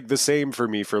 It's like the same for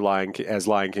me for Lion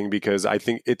King because I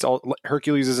think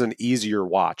Hercules is an easier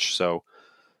watch. So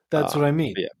that's what I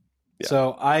mean. Yeah.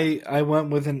 So I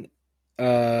went with an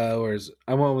I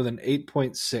went with an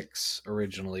 8.6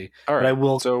 originally. All right.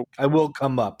 But I will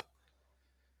come up.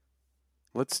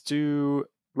 Let's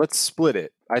split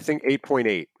it. I think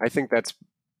 8.8. I think that's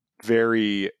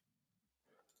very,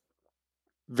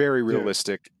 very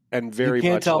realistic and very much.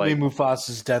 You can't tell me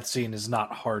Mufasa's death scene is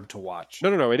not hard to watch.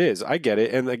 No, it is. I get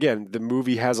it. And again, the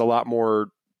movie has a lot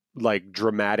more like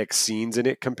dramatic scenes in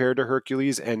it compared to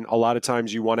Hercules, and a lot of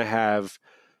times you want to have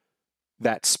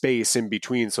that space in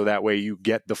between so that way you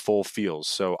get the full feels.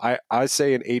 So I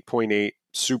say an 8.8,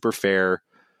 super fair.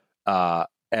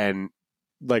 And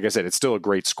like I said, it's still a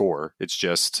great score. It's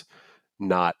just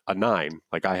not a 9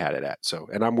 like I had it at. So,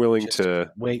 and I'm willing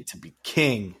to wait to be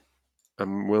king.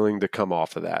 I'm willing to come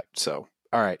off of that. So,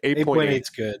 all right, 8.8 is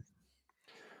good.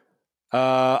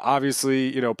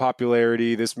 Obviously,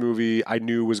 popularity. This movie I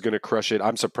knew was going to crush it.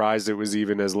 I'm surprised it was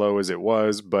even as low as it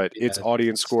was, but its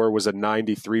audience score was a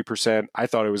 93%. I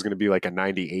thought it was going to be like a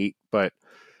 98, but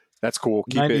that's cool.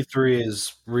 93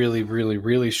 is really, really,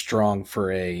 really strong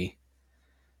for a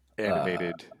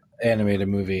animated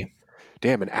movie.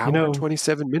 Damn, an hour and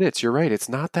 27 minutes. You're right. It's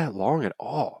not that long at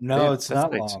all. No, Damn, it's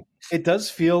not long. It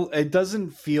doesn't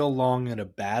feel long in a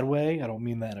bad way. I don't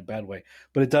mean that in a bad way,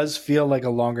 but it does feel like a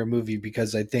longer movie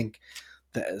because I think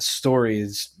the story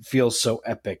feels so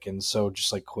epic and so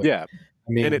just like quick. Yeah.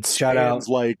 I mean, and it shout out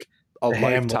like a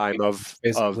lifetime of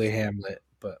Hamlet,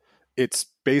 but it's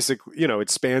basically, it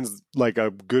spans like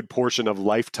a good portion of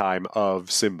lifetime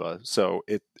of Simba. So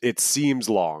it seems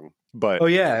long. But oh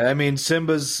yeah, I mean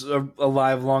Simba's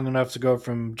alive long enough to go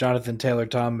from Jonathan Taylor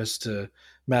Thomas to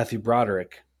Matthew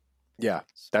Broderick. Yeah,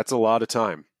 that's a lot of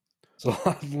time. It's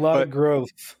a lot of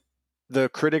growth. the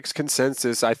critics'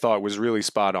 consensus, I thought, was really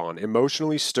spot on.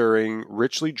 Emotionally stirring,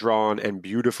 richly drawn, and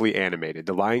beautifully animated.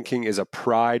 The Lion King is a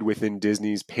pride within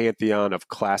Disney's pantheon of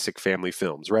classic family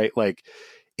films, right? Like,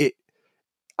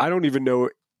 I don't even know,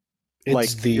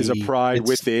 is a pride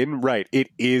within, right? It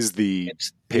is the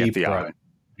pantheon.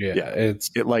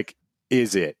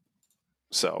 Is it?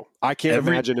 So I can't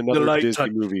imagine another Disney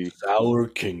movie. Our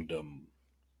kingdom.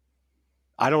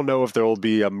 I don't know if there will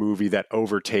be a movie that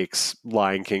overtakes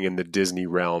Lion King in the Disney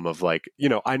realm of I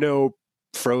know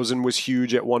Frozen was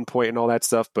huge at one point and all that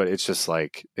stuff, but it's just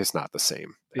it's not the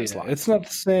same. It's not the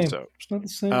same. So, it's not the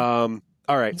same.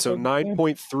 All right. So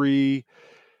 9.3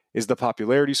 is the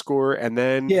popularity score. And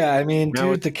then. Yeah. I mean,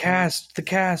 dude, the cast,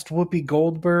 Whoopi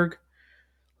Goldberg.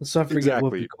 Let's not forget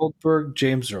Whoopi Goldberg,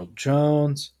 James Earl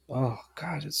Jones. Oh,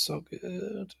 God, it's so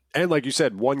good. And like you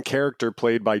said, one character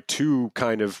played by two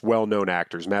kind of well-known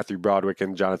actors, Matthew Broderick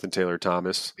and Jonathan Taylor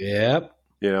Thomas. Yep.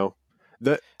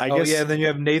 I guess. Yeah, then you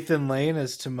have Nathan Lane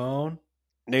as Timon.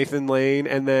 Nathan Lane,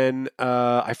 and then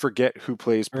I forget who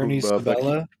plays Ernie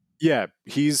Pumbaa. Sabella.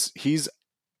 He's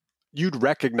you'd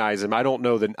recognize him. I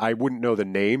wouldn't know the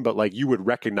name, but you would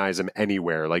recognize him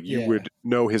anywhere. You would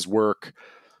know his work.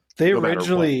 They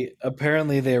originally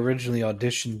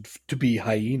auditioned to be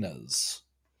hyenas.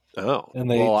 Oh.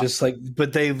 And they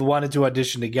but they wanted to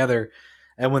audition together.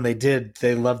 And when they did,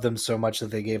 they loved them so much that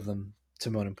they gave them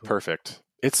Timon and Pumbaa. Perfect.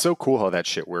 It's so cool how that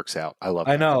shit works out. I love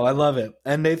it. I know. I love it.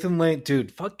 And Nathan Lane,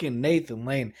 dude, fucking Nathan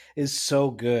Lane is so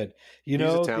good. He's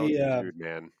a talented dude,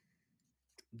 man.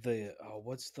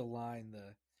 What's the line?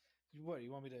 What,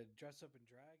 you want me to dress up and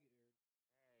drag?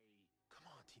 Come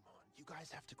on, Timon. You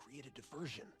guys have to create a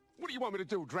diversion. What do you want me to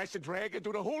do? Dress and drag and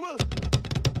do the hula?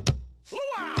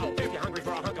 Wow! If you're hungry for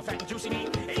a hunk of fat and juicy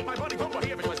meat, eat my buddy Pumbaa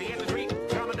here because the end of the treat.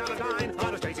 Coming down a dine,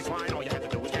 on a Stacy's fine. All you have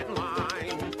to do is get in line.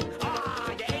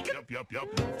 You ate it? Yup.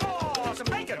 Oh, some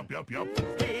bacon? Yup.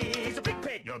 He's a big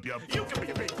pig. Yup. You can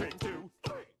be a big pig, too.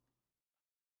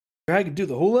 Drag and do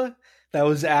the hula? That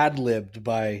was ad-libbed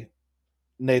by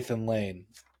Nathan Lane.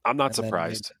 I'm not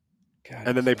surprised.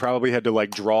 And then they probably had to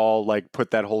draw,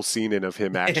 put that whole scene in of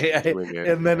him actually doing it.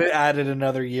 And then it added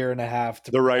another year and a half.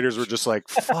 The writers were just like,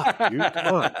 fuck, dude,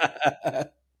 come on.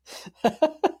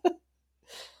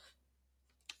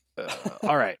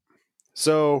 All right.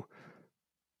 So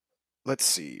let's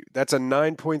see. That's a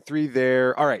 9.3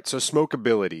 there. All right. So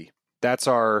smokability. That's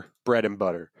our bread and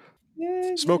butter.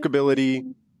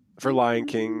 Smokability for Lion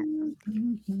King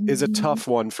is a tough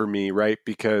one for me, right?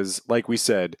 Because like we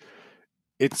said,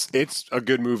 it's a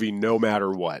good movie no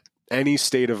matter what. Any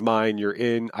state of mind you're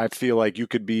in, I feel like you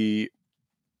could be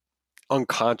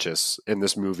unconscious and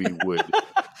this movie would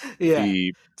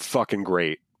be fucking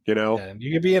great, Yeah,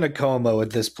 you could be in a coma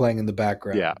with this playing in the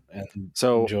background. Yeah. And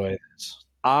so enjoy this.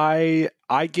 I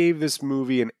gave this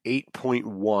movie an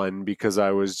 8.1 because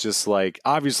I was just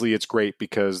obviously it's great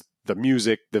because the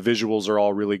music, the visuals are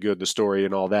all really good, the story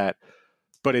and all that,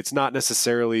 but it's not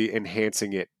necessarily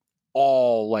enhancing it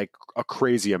all a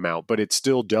crazy amount, but it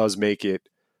still does make it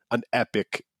an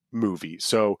epic movie.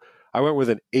 So I went with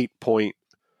an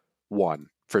 8.1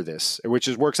 for this, which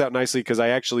works out nicely because I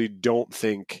actually don't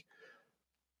think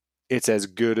it's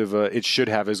it should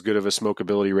have as good of a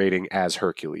smokability rating as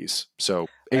Hercules. So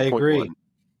 8.1.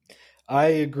 I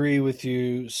agree with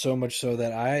you so much so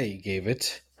that I gave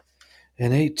it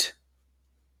an 8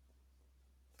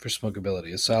 for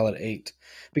smokability, a solid 8,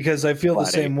 because I feel the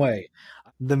same way.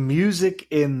 The music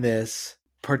in this,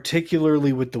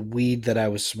 particularly with the weed that I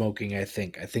was smoking, I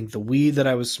think the weed that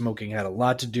I was smoking had a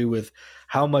lot to do with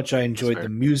how much I enjoyed the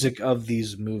music of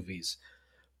these movies.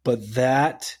 But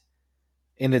that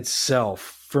in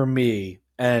itself, for me,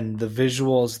 and the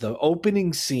visuals, the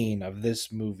opening scene of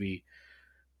this movie,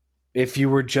 if you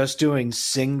were just doing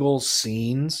single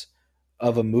scenes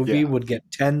of a movie, would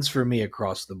get 10s for me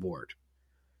across the board.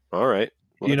 All right.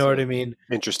 Well, you know what I mean?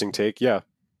 Interesting take. Yeah.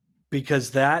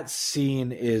 Because that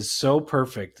scene is so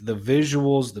perfect. The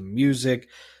visuals, the music,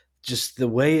 just the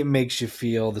way it makes you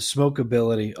feel, the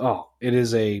smokability. Oh, it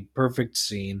is a perfect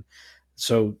scene.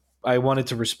 So I wanted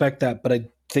to respect that, but I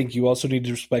think you also need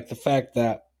to respect the fact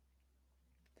that,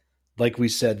 like we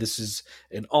said, this is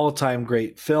an all-time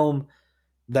great film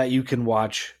that you can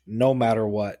watch no matter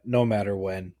what, no matter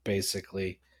when,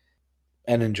 basically,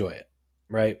 and enjoy it.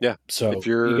 Right? Yeah. So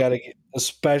you got to get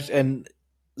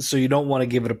so you don't want to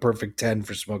give it a perfect 10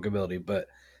 for smokability, but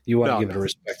you want to give it a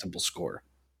respectable score.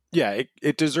 Yeah,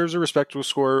 it deserves a respectable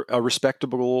score.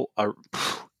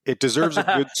 It deserves a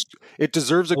good. It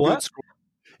deserves a good score.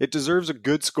 It deserves a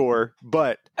good score,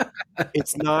 but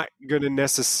it's not going to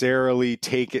necessarily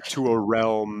take it to a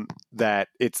realm that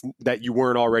you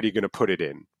weren't already going to put it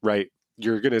in. Right?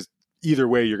 You're gonna. either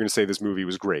way, you're going to say this movie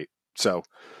was great. So,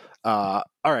 all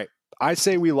right. I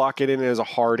say we lock it in as a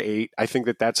hard 8. I think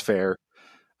that that's fair.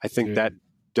 I think that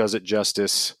does it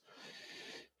justice.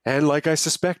 And like I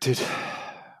suspected,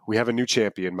 we have a new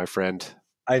champion, my friend.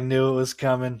 I knew it was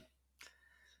coming.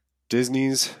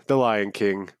 Disney's The Lion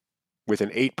King with an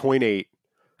 8.8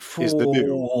 is the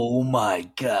new Oh my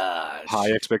gosh.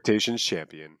 High Expectations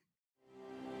champion.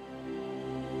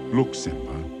 Look,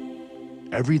 Simba.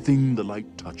 Everything the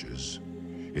light touches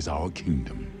is our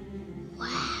kingdom.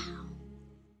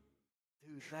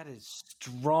 Dude, that is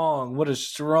strong. What a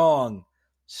strong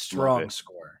Love it.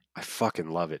 score. I fucking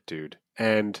love it, dude.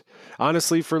 And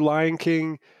honestly, for Lion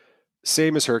King,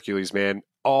 same as Hercules, man.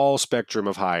 All spectrum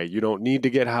of high. You don't need to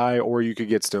get high, or you could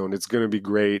get stoned. It's going to be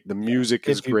great. The music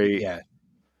is great. Yeah,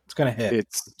 it's going to hit.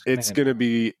 It's going to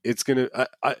be. It's going to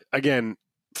again.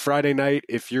 Friday night,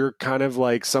 if you're kind of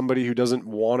like somebody who doesn't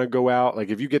want to go out, like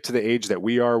if you get to the age that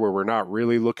we are where we're not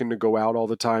really looking to go out all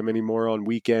the time anymore on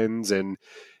weekends, and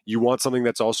you want something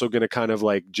that's also going to kind of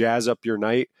like jazz up your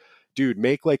night, dude,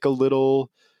 make like a little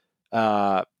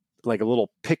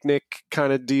picnic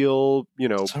kind of deal, you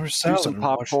know, do some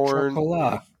popcorn.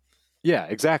 Yeah,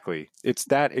 exactly. It's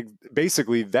that,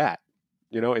 basically that,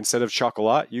 you know, instead of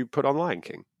chocolate, you put on Lion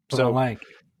King.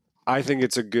 I think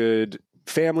it's a good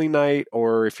family night,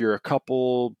 or if you're a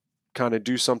couple, kind of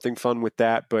do something fun with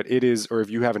that. But it is, or if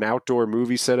you have an outdoor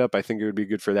movie set up, I think it would be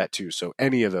good for that too. So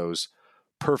any of those,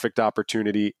 perfect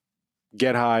opportunity.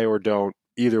 Get high or don't.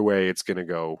 Either way, it's going to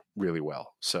go really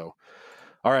well. So,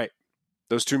 all right.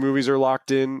 Those 2 movies are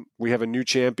locked in. We have a new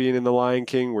champion in The Lion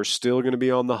King. We're still going to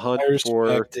be on the hunt for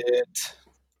it.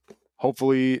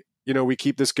 Hopefully, you know, we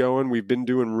keep this going. We've been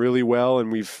doing really well,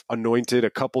 and we've anointed a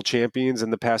couple champions in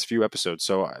the past few episodes.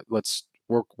 So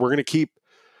we're going to keep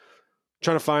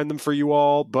trying to find them for you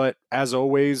all. But as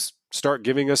always, start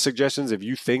giving us suggestions. If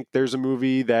you think there's a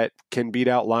movie that can beat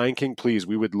out Lion King, please,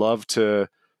 we would love to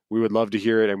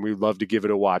hear it, and we'd love to give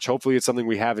it a watch. Hopefully it's something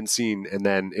we haven't seen, and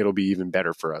then it'll be even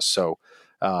better for us. So,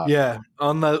 yeah,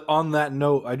 on that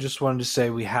note, I just wanted to say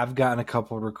we have gotten a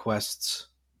couple of requests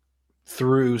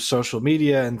through social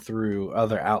media and through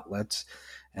other outlets,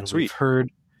 and we've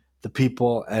heard the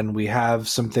people, and we have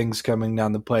some things coming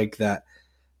down the pike that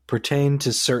pertain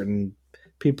to certain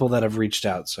people that have reached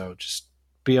out. So just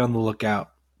be on the lookout.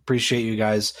 Appreciate you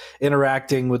guys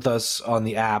interacting with us on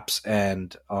the apps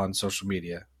and on social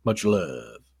media. Much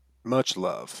love. Much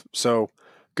love. So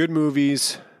good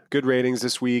movies, good ratings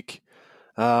this week.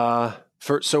 So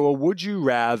a would you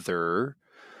rather,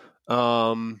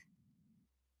 I'll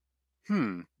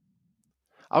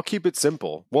keep it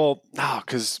simple. Well,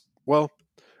 all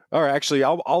right, actually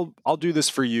I'll do this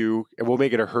for you, and we'll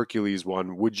make it a Hercules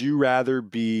one. Would you rather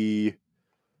be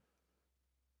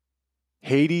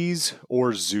Hades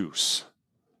or Zeus?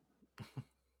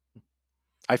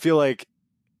 I feel like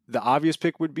the obvious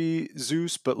pick would be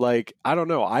Zeus, but like, I don't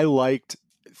know.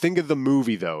 Think of the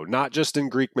movie though, not just in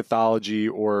Greek mythology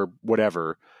or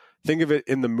whatever. Think of it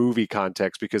in the movie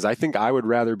context, because I think I would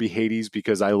rather be Hades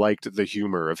because I liked the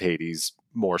humor of Hades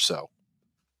more so.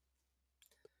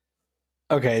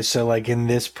 Okay, so like in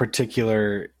this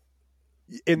particular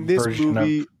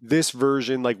movie, this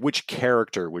version, like which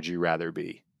character would you rather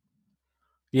be?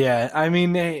 Yeah, I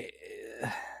mean,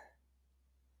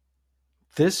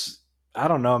 I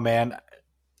don't know, man.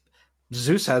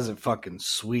 Zeus has it fucking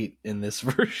sweet in this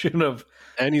version of,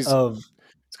 and he's got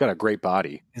a great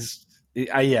body.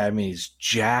 I mean, he's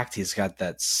jacked. He's got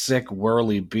that sick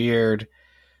whirly beard.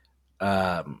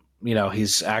 You know,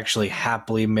 he's actually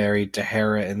happily married to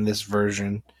Hera in this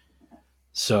version.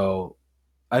 So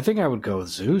I think I would go with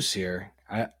Zeus here.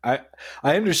 I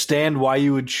understand why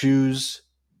you would choose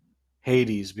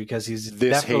Hades, because he's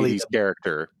definitely Hades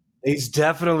character. He's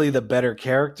definitely the better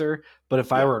character. But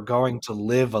if I were going to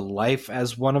live a life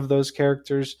as one of those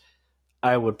characters,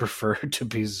 I would prefer to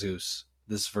be Zeus.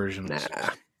 This version of Zeus.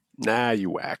 Nah, you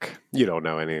whack. You don't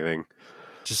know anything.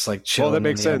 Just like chilling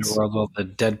in the underworld with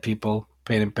the dead people,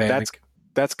 pain and panic.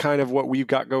 That's kind of what we've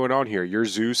got going on here. You're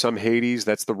Zeus, I'm Hades.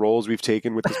 That's the roles we've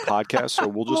taken with this podcast. So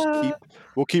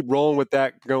we'll keep rolling with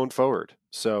that going forward.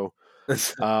 So,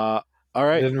 all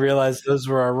right. I didn't realize those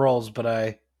were our roles,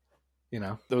 but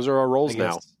those are our roles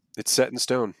now. It's set in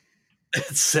stone.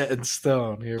 It's set in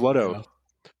stone. Here, blood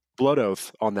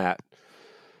oath on that.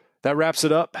 That wraps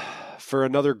it up for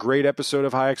another great episode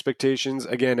of High Expectations.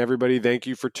 Again, everybody, thank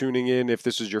you for tuning in. If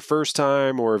this is your first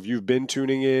time or if you've been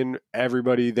tuning in,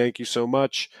 everybody, thank you so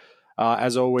much.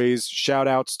 As always, shout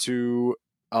outs to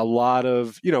a lot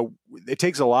of, it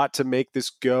takes a lot to make this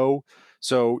go.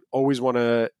 So always want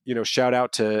to, shout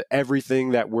out to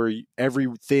everything and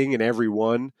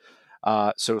everyone.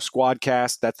 So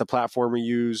Squadcast, that's the platform we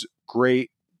use.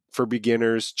 Great for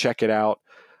beginners. Check it out.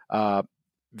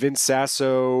 Vince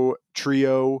Sasso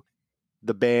Trio,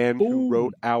 the band who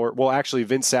wrote actually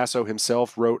Vince Sasso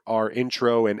himself wrote our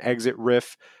intro and exit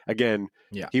riff. Again,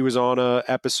 he was on a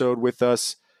episode with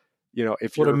us.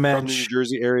 If you're from the New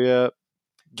Jersey area,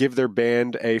 give their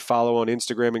band a follow on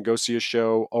Instagram and go see a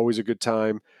show. Always a good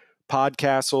time.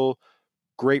 Podcastle,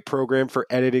 great program for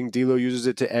editing. D'Lo uses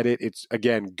it to edit. It's,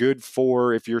 again, good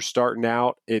for if you're starting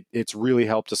out. It's really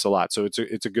helped us a lot. So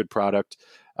it's a good product.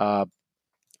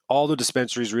 All the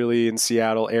dispensaries really in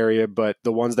Seattle area, but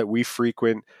the ones that we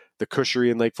frequent, the Cushery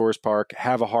in Lake Forest Park,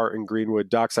 Have a Heart in Greenwood,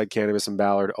 Dockside Cannabis in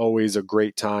Ballard, always a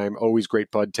great time, always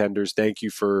great bud tenders. Thank you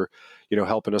for,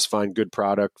 helping us find good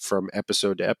product from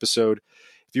episode to episode.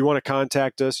 If you want to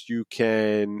contact us, you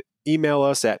can email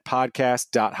us at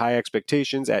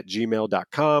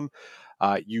podcast.highexpectations@gmail.com.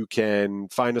 You can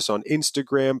find us on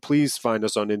Instagram. Please find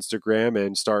us on Instagram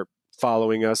and start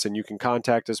following us, and you can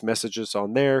contact us, message us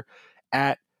on there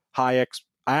at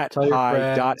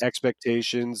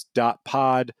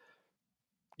high.expectations.pod.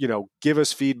 Give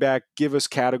us feedback, give us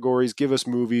categories, give us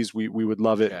movies. We would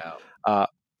love it.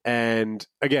 And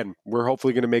again, we're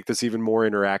hopefully going to make this even more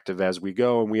interactive as we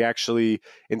go. And we actually,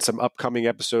 in some upcoming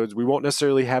episodes, we won't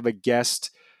necessarily have a guest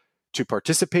to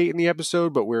participate in the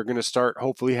episode, but we're going to start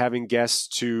hopefully having guests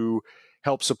to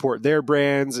help support their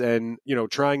brands and,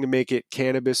 trying to make it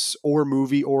cannabis or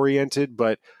movie oriented.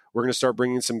 But we're going to start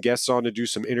bringing some guests on to do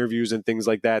some interviews and things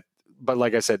like that. But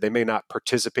like I said, they may not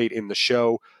participate in the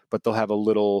show, but they'll have a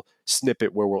little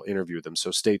snippet where we'll interview them.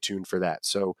 So stay tuned for that.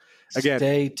 So again,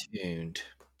 stay tuned.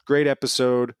 Great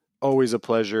episode. Always a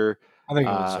pleasure. I think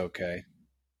it was okay.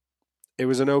 It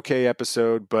was an okay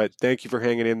episode, but thank you for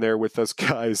hanging in there with us,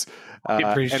 guys. And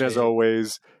as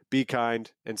always, be kind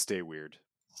and stay weird.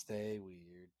 Stay weird.